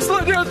 pop.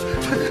 Slow down,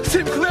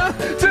 Tim Clown,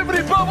 too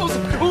many bubbles!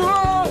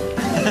 Whoa!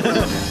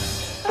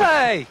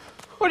 Hey,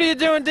 what are you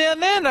doing down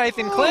there,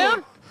 Nathan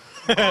Clown?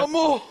 I'm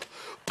all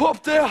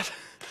popped out.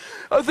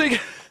 I think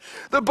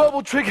the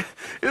bubble trick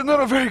is not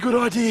a very good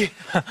idea.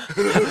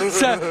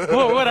 So,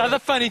 what other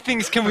funny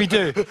things can we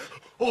do?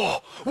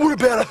 Oh, what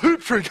about a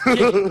hoop trick?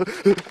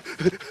 Okay,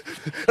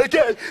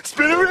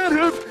 spin around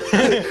hoop.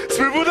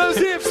 Swivel those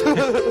hips.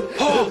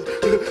 Oh,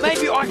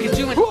 maybe I could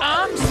do an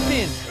arm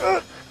spin.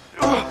 Spin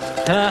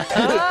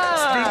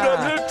that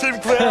hoop, Tim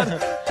Clown.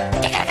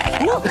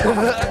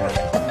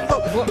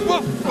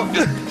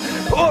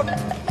 Oh,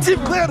 Tim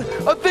Clown,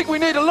 I think we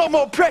need a lot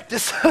more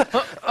practice. Hey,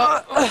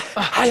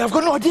 I've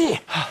got an idea.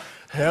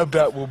 How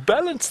about we'll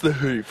balance the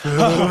hoop?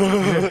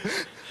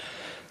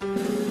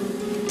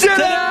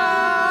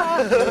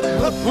 Ta-da!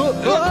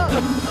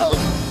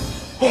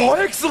 Oh,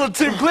 excellent,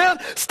 Tim Clown.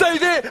 Stay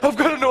there. I've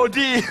got an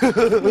idea.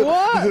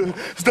 What?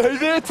 Stay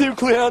there, Tim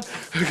Clown.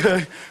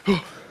 Okay.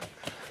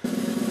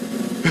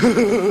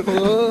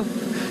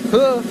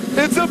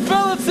 It's a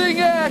balancing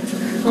act.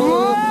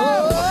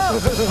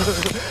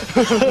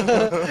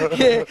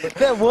 Yeah,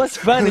 that was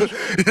funny.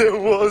 Yeah,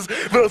 it was.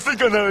 But I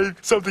think I know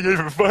something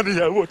even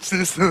funnier. Watch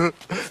this. Hey,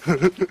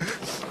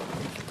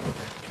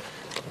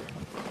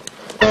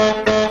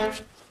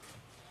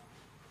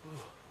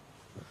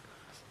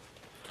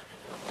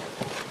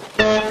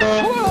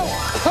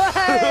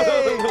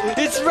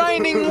 it's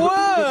raining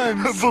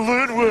worms.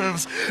 Balloon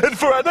worms. And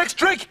for our next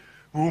trick,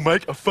 we'll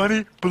make a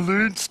funny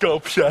balloon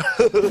sculpture.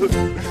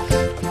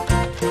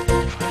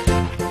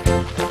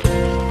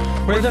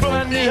 We're the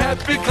funny,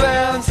 happy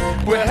clowns.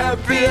 We're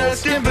happy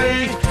as can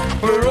be.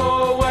 We're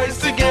always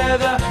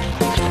together,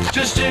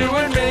 just you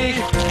and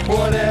me.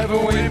 Whatever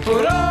we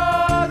put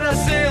on, how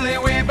silly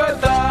we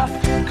both are.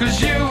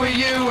 'Cause you are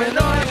you and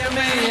I am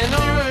me, and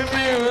I am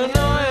you and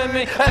I am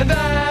me, and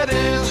that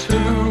is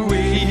who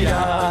we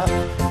are.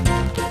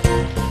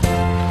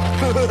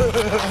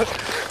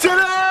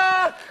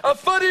 Ta-da! A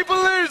funny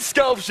balloon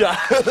sculpture.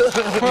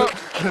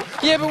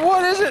 Yeah, but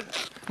what is it,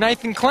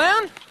 Nathan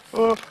Clown?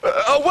 A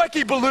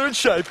wacky balloon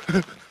shape.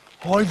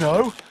 I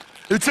know.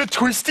 It's a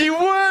twisty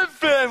worm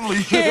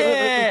family.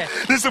 Yeah.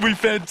 This will be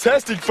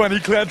fantastic funny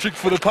clown trick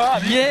for the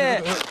party.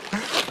 Yeah.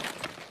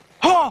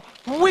 Oh,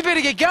 we better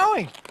get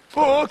going.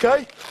 Oh,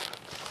 okay.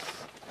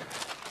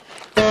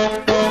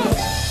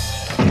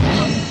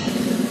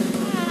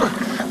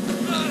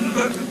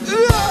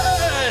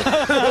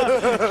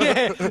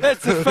 Yeah,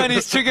 that's the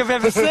funniest trick I've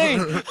ever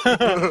seen.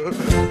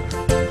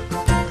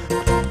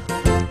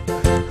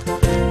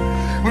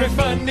 We're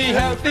funny,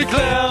 happy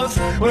clowns.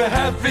 We're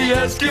happy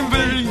as can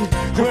be.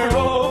 We're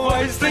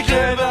always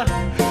together,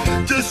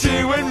 just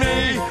you and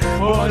me.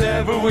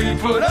 Whatever we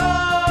put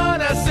on,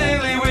 how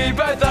silly we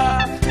both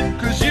are.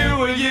 'Cause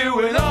you are you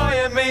and I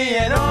am me,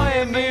 and I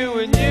am you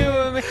and you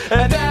and me,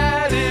 and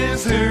that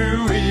is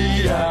who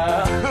we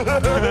are.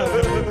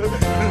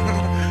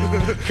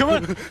 Come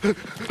on.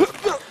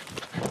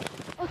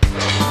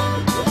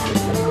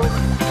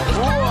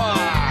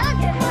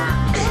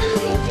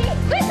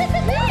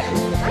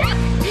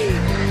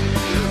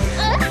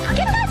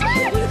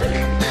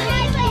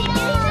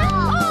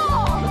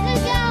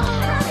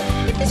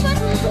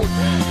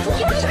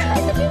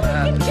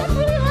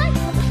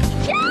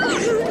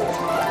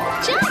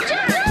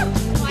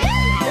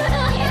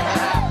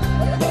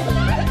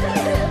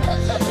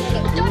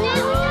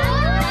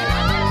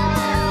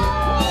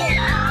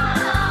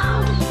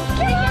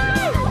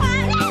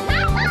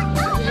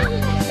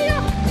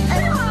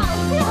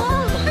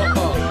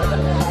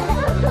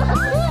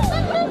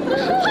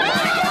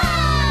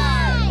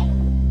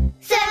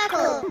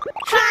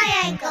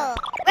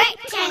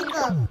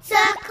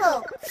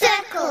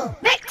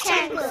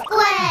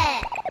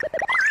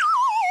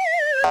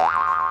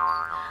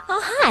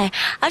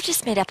 I've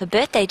just made up a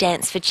birthday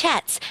dance for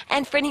Chats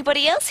and for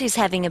anybody else who's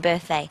having a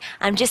birthday.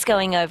 I'm just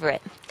going over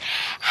it.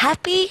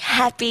 Happy,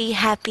 happy,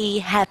 happy,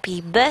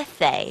 happy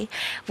birthday.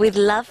 With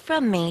love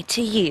from me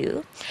to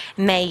you.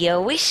 May your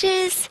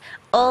wishes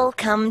all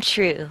come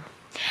true.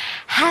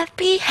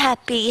 Happy,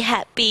 happy,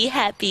 happy,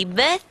 happy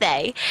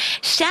birthday.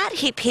 Shout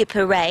hip hip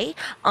hooray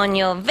on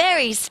your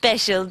very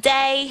special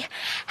day.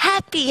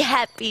 Happy,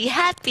 happy,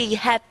 happy,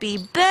 happy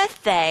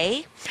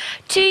birthday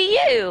to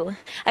you.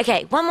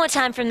 Okay, one more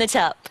time from the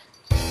top.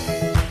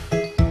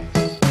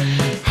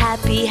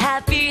 Happy,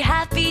 happy,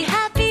 happy,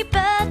 happy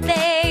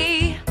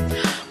birthday.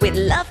 With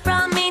love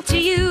from me to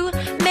you,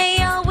 may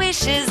your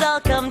wishes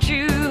all come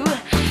true.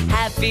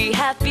 Happy,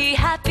 happy,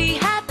 happy,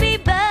 happy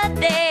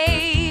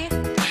birthday.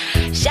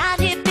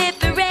 Shout hip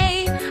hip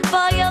hooray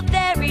for your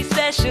very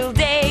special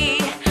day.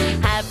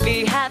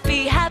 Happy,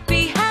 happy,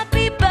 happy,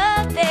 happy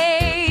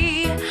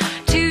birthday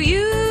to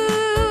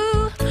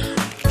you.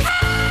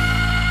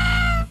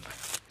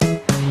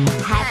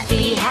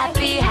 Happy,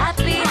 happy,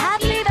 happy,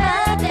 happy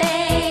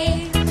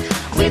birthday.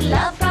 With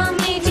love from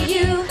me to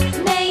you,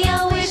 may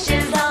your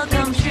wishes all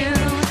come true.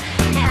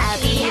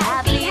 Happy,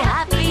 happy,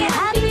 happy,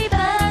 happy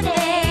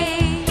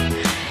birthday.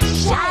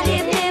 Shout it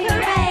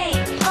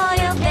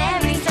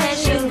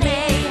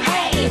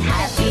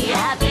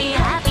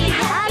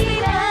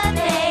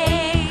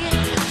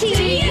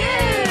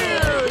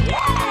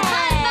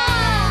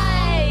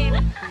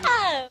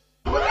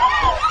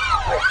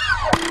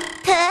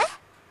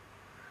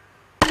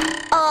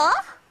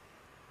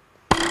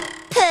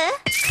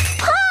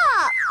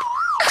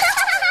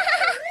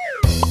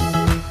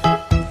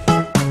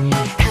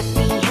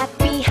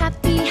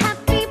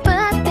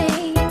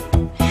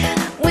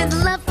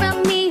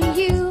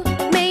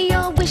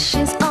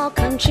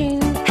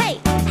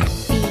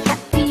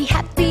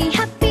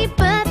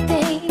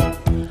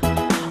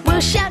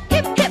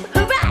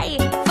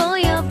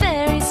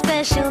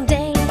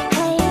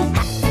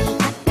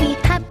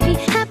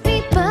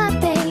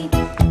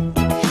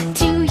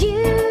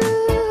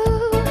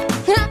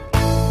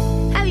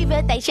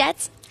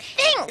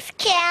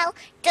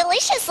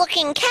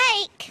pudding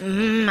cake.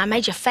 I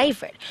made your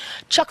favourite.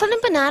 Chocolate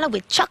and banana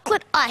with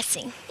chocolate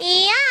icing.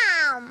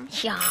 Yum.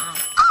 Yum.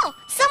 Oh,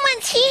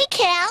 someone's here,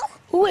 Kel.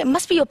 Oh, it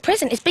must be your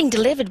present. It's being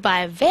delivered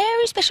by a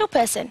very special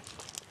person.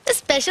 A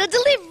special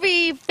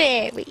delivery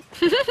fairy.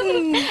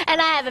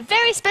 And I have a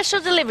very special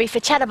delivery for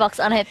Chatterbox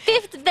on her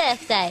 5th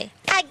birthday.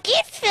 A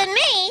gift for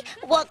me?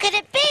 What could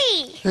it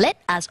be? Let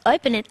us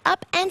open it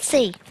up and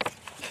see.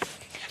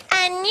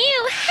 A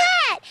new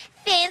hat.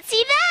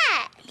 Fancy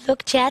that.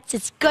 Look, Chats,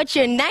 it's got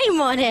your name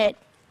on it.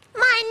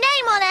 My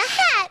name on a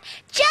hat.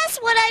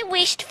 Just what I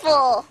wished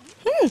for.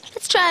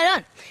 Let's try it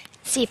on.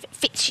 See if it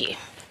fits you.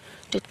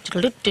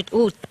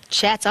 Oh,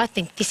 Chats, I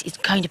think this is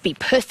going to be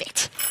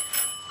perfect.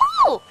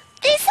 Oh,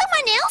 there's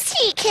someone else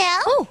here,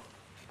 Kel. Oh,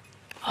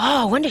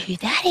 I wonder who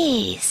that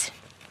is.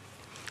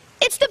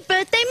 It's the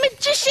birthday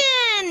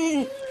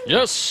magician!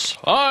 Yes,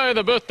 I,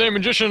 the birthday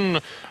magician,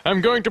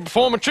 am going to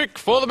perform a trick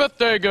for the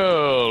birthday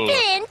girl.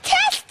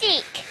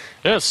 Fantastic.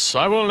 Yes,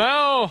 I will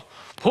now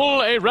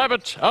pull a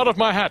rabbit out of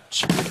my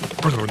hat.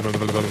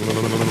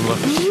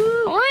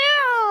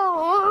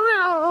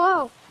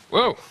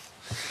 Whoa,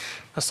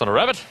 that's not a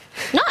rabbit.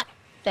 No,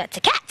 that's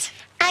a cat.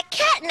 A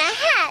cat in a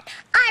hat.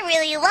 I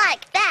really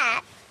like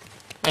that.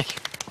 Thank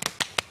you.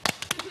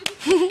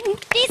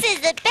 This is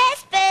the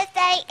best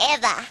birthday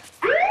ever.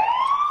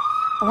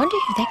 I wonder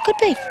who that could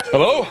be.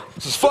 Hello,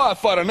 this is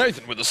Firefighter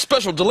Nathan with a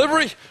special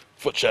delivery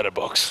for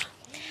Chatterbox.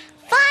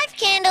 5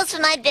 candles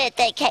for my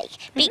birthday cake,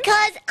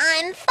 because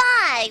I'm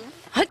 5.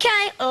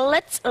 Okay,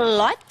 let's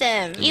light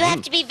them. You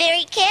have to be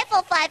very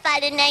careful,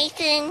 Firefighter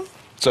Nathan.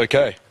 It's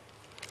okay.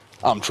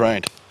 I'm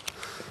trained.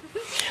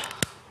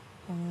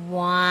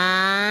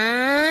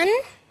 1,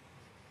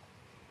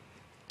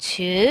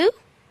 2,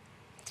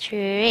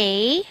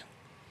 3,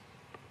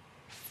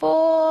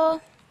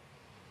 4,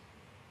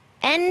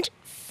 and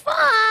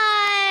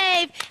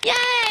 5.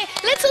 Yay!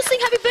 Let's all sing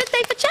happy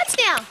birthday for Chats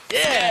now.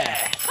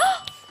 Yeah!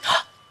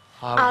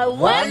 I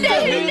wonder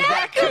who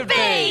that could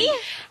be.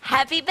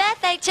 Happy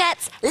birthday,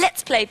 Chats.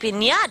 Let's play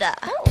piñata.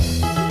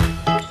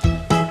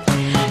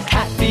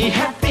 Happy,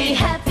 happy,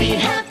 happy,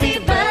 happy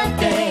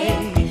birthday.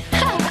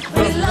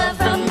 With love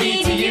from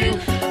me to you,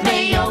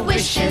 may your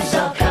wishes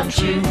all come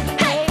true.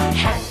 Hey,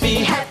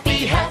 happy,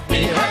 happy,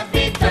 happy,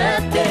 happy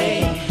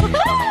birthday.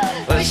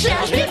 We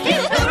shall give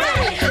you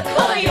hooray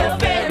for your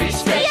very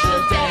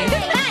special day.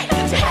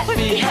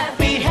 Happy,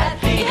 happy,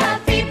 happy,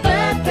 happy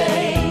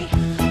birthday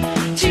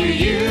to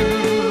you.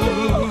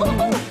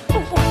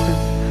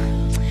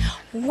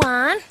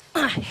 1,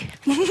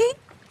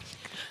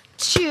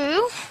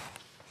 2,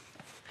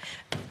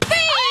 3.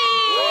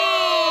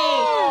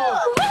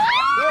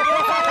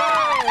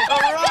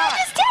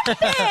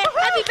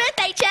 Happy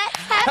birthday, Chat.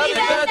 Happy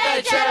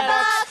birthday,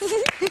 Chatterbox.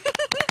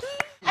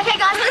 Okay,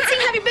 guys, let's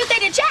sing happy birthday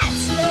to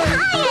Chats.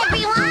 Hi,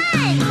 everyone.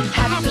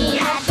 Happy,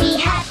 happy,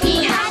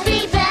 happy,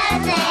 happy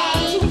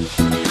birthday.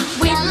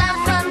 With love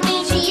from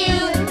me to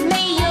you,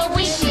 may your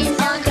wishes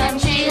all come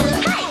true.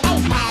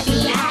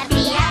 Happy,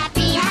 happy,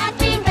 happy,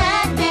 happy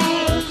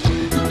birthday.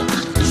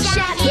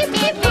 Shout hip,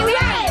 hip,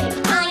 hooray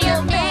on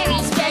your very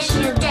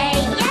special day.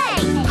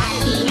 Yay!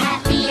 Happy,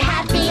 happy,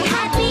 happy,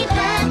 happy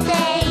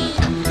birthday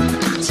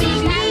to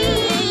me.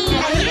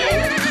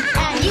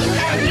 And you.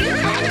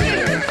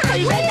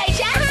 Happy birthday,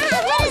 Chats.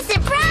 What a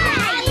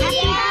surprise!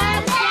 Happy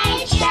birthday,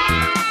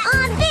 Chat!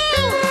 On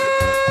thing!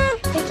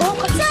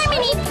 So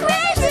many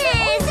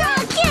presents!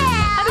 Okay!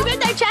 Happy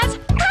birthday, Chats.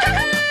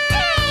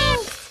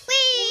 Thanks!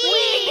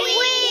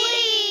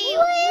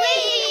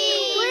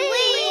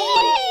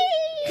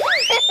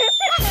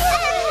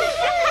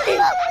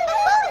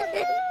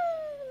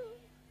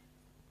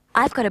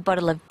 I've got a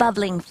bottle of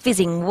bubbling,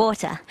 fizzing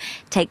water.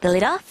 Take the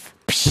lid off.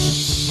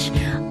 Psh!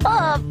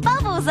 Oh,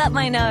 bubbles up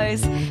my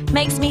nose.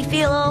 Makes me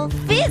feel all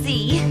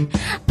fizzy.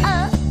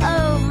 Oh,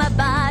 oh, my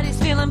body's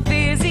feeling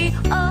fizzy.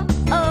 Oh,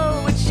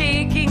 oh, it's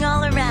shaking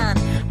all around.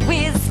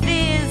 Whiz,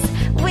 fizz,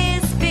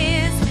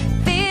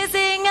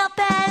 fizzing up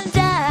and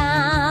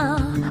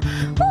down.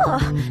 Oh,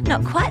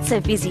 not quite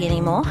so fizzy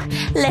anymore.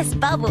 Less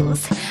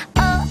bubbles.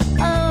 Oh,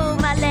 oh,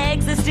 my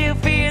legs are still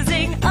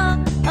fizzing.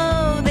 Oh,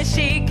 oh, they're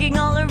shaking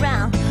all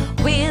around.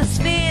 Whiz,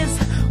 fizz,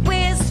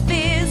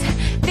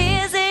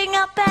 fizzing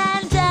up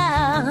and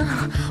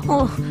down.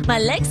 Oh, my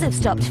legs have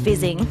stopped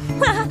fizzing.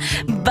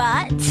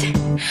 But,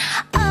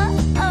 oh,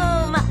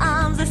 oh, my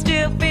arms are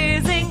still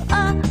fizzing.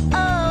 Oh,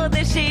 oh,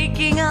 they're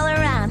shaking all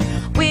around.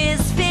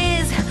 Whiz,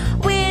 fizz,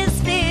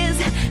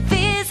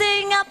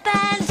 fizzing up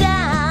and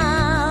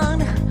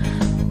down.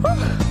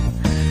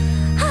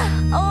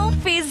 All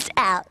fizzed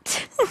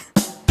out.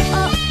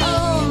 Oh,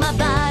 oh, my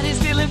body's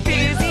feeling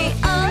fizzy.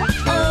 Oh,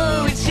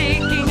 oh, it's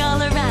shaking all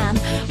around.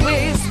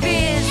 Whiz,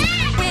 fizz,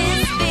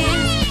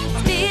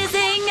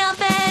 fizzing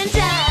up and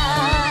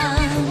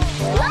down.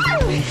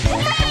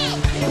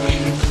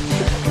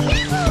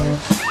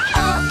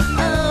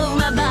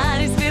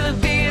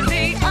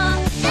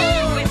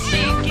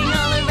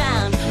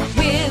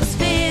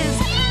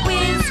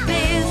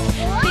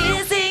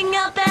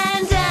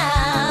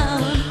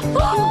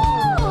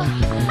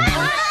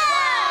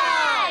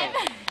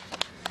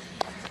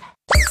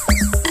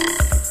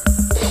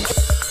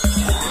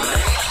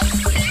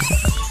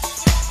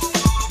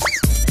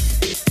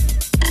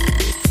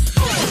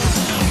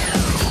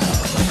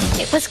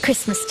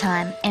 Christmas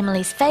time,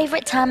 Emily's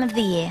favourite time of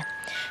the year.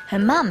 Her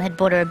mum had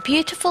bought her a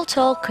beautiful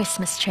tall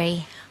Christmas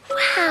tree.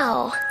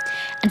 Wow.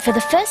 And for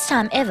the first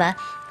time ever,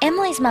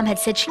 Emily's mum had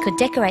said she could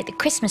decorate the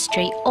Christmas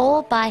tree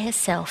all by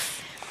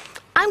herself.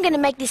 I'm going to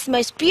make this the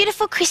most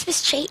beautiful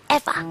Christmas tree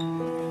ever.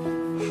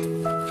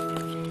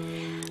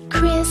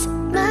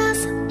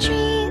 Christmas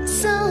tree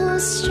so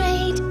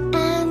straight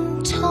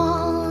and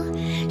tall,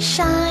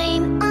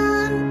 shine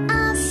on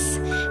us,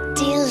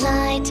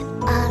 delight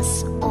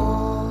us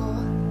all.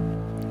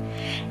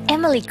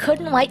 Emily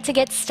couldn't wait to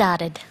get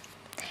started.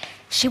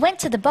 She went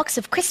to the box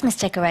of Christmas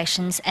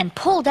decorations and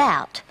pulled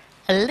out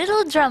a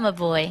little drummer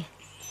boy.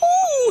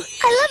 Ooh,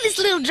 I love this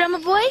little drummer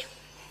boy.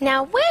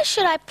 Now, where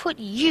should I put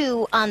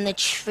you on the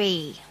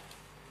tree?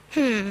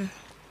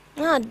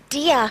 Oh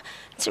dear,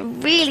 it's a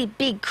really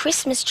big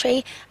Christmas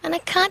tree and I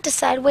can't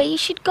decide where you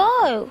should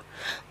go.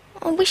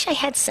 I wish I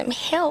had some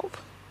help.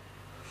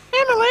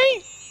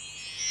 Emily!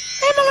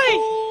 Emily!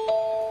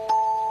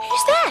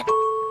 Who's that?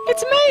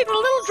 It's me, the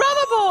little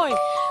drummer boy!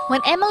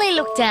 When Emily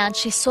looked down,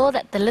 she saw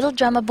that the little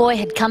drummer boy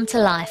had come to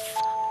life.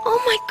 Oh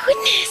my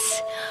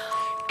goodness.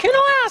 Can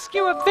I ask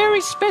you a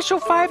very special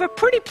favour?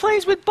 Pretty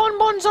please with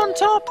bonbons on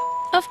top?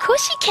 Of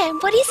course you can.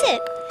 What is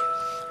it?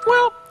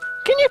 Well,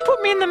 can you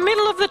put me in the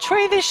middle of the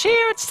tree this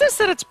year? It's just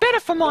that it's better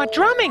for my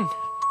drumming.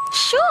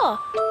 Sure.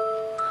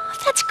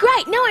 That's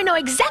great. Now I know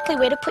exactly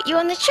where to put you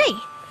on the tree.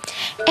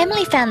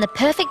 Emily found the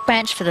perfect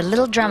branch for the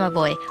little drummer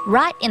boy,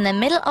 right in the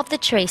middle of the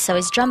tree so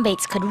his drum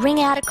beats could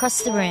ring out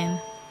across the room.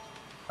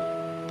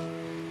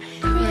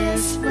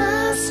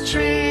 Christmas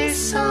tree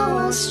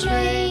so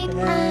straight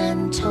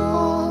and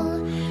tall,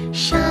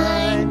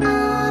 shine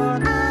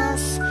on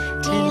us,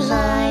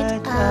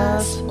 delight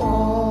us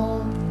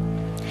all.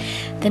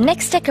 The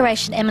next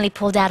decoration Emily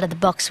pulled out of the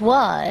box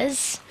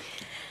was...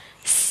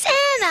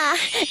 Santa!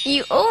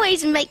 You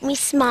always make me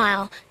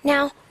smile.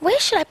 Now, where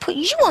should I put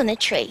you on the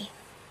tree?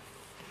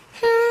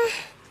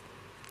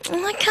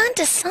 I can't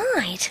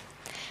decide.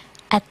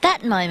 At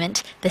that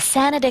moment, the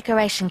Santa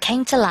decoration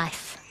came to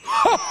life.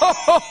 Ho, ho,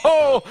 ho,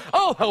 ho!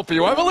 I'll help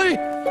you, Emily.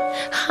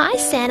 Hi,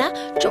 Santa.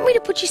 Do you want me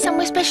to put you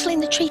somewhere special in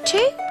the tree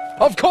too?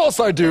 Of course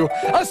I do.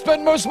 I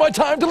spend most of my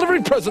time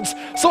delivering presents,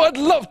 so I'd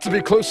love to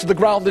be close to the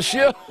ground this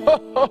year.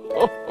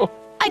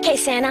 Okay,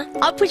 Santa.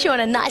 I'll put you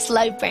on a nice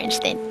low branch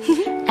then.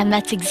 And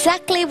that's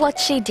exactly what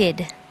she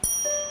did.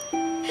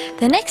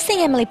 The next thing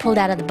Emily pulled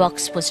out of the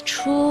box was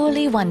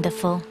truly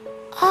wonderful.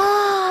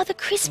 Oh, the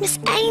Christmas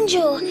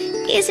angel.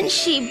 Isn't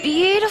she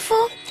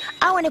beautiful?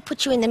 I want to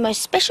put you in the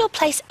most special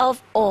place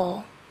of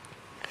all.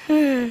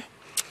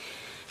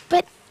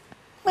 But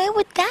where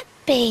would that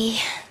be?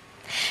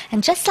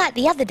 And just like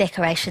the other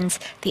decorations,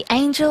 the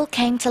angel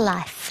came to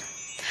life.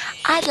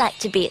 I'd like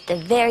to be at the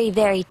very,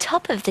 very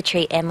top of the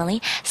tree, Emily,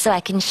 so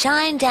I can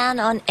shine down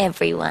on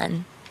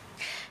everyone.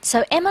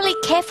 So Emily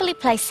carefully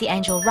placed the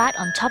angel right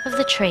on top of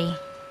the tree.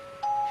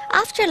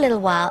 After a little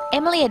while,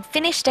 Emily had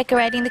finished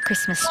decorating the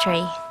Christmas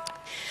tree.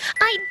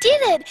 I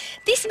did it!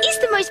 This is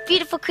the most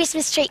beautiful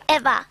Christmas tree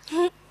ever.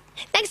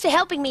 Thanks for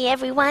helping me,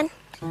 everyone.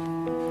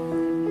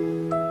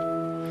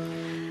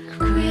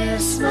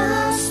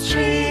 Christmas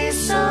tree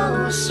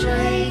so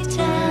straight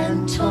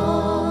and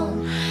tall,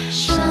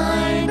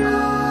 shine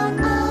on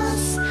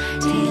us,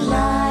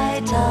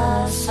 delight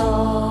us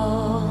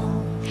all.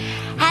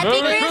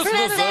 Happy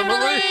Christmas,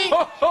 Emily!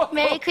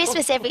 Merry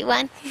Christmas,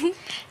 everyone.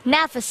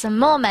 Now for some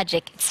more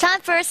magic. It's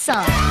time for a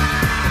song.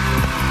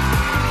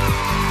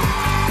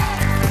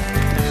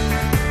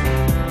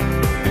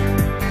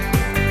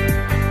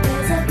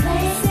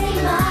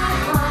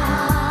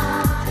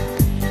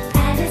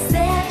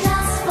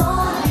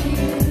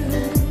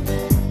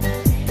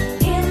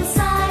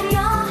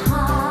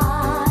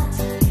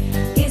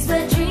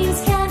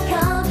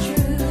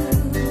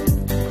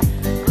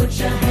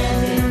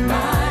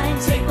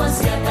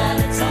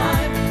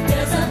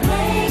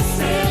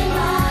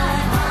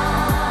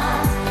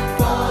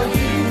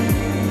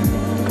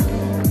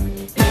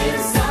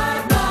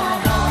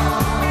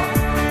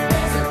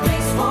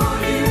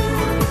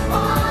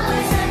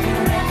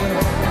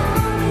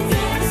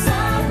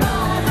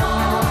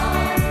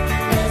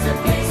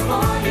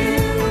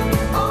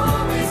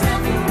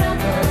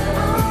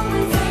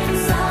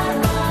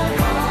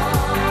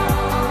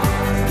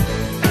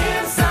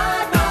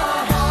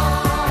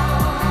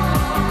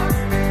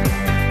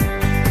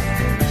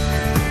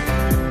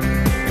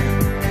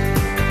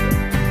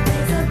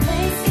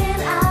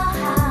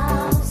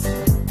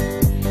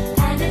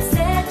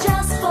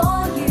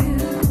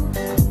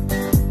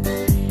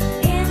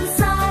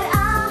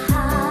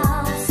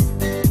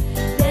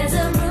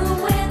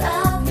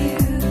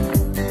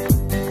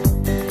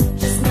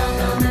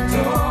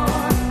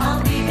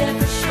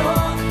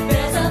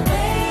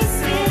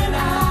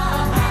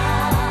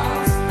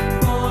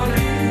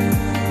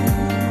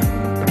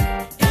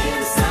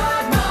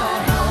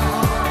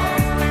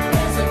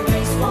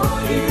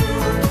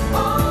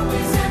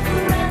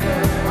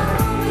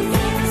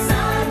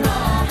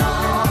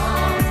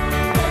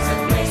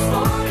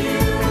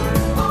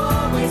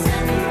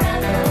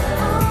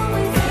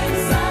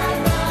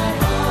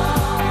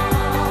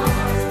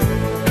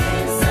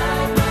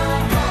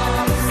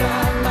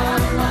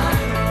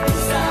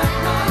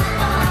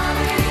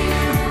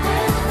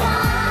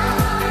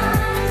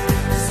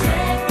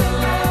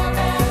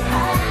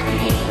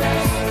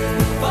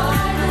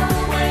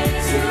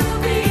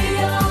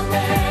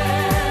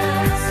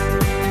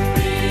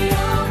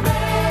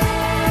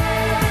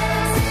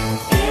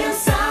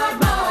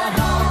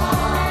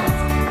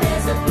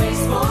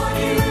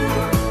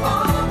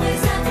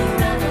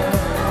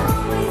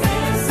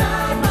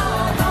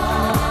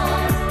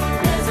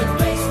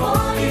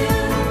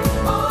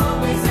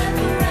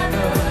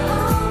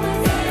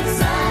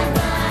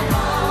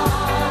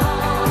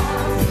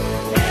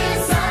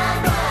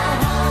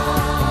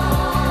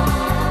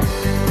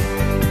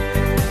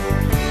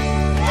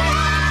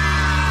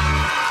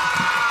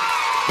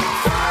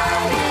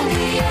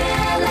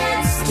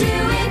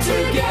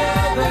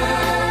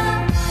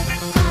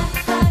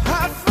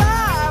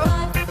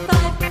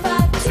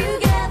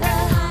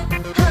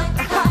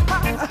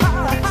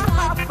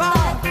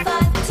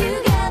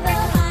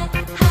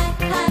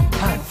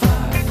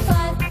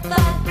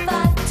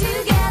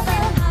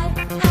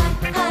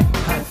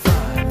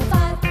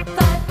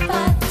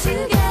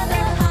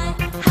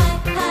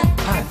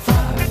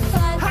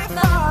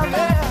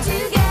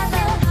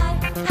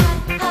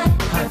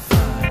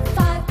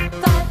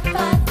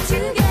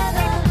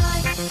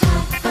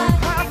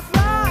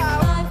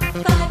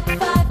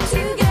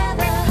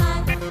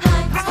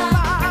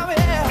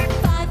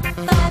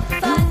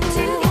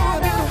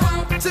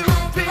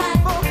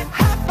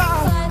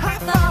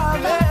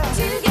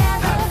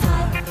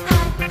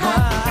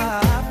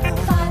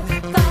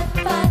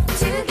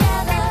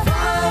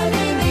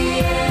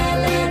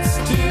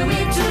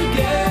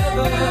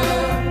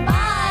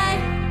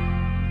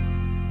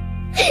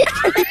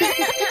 Hey!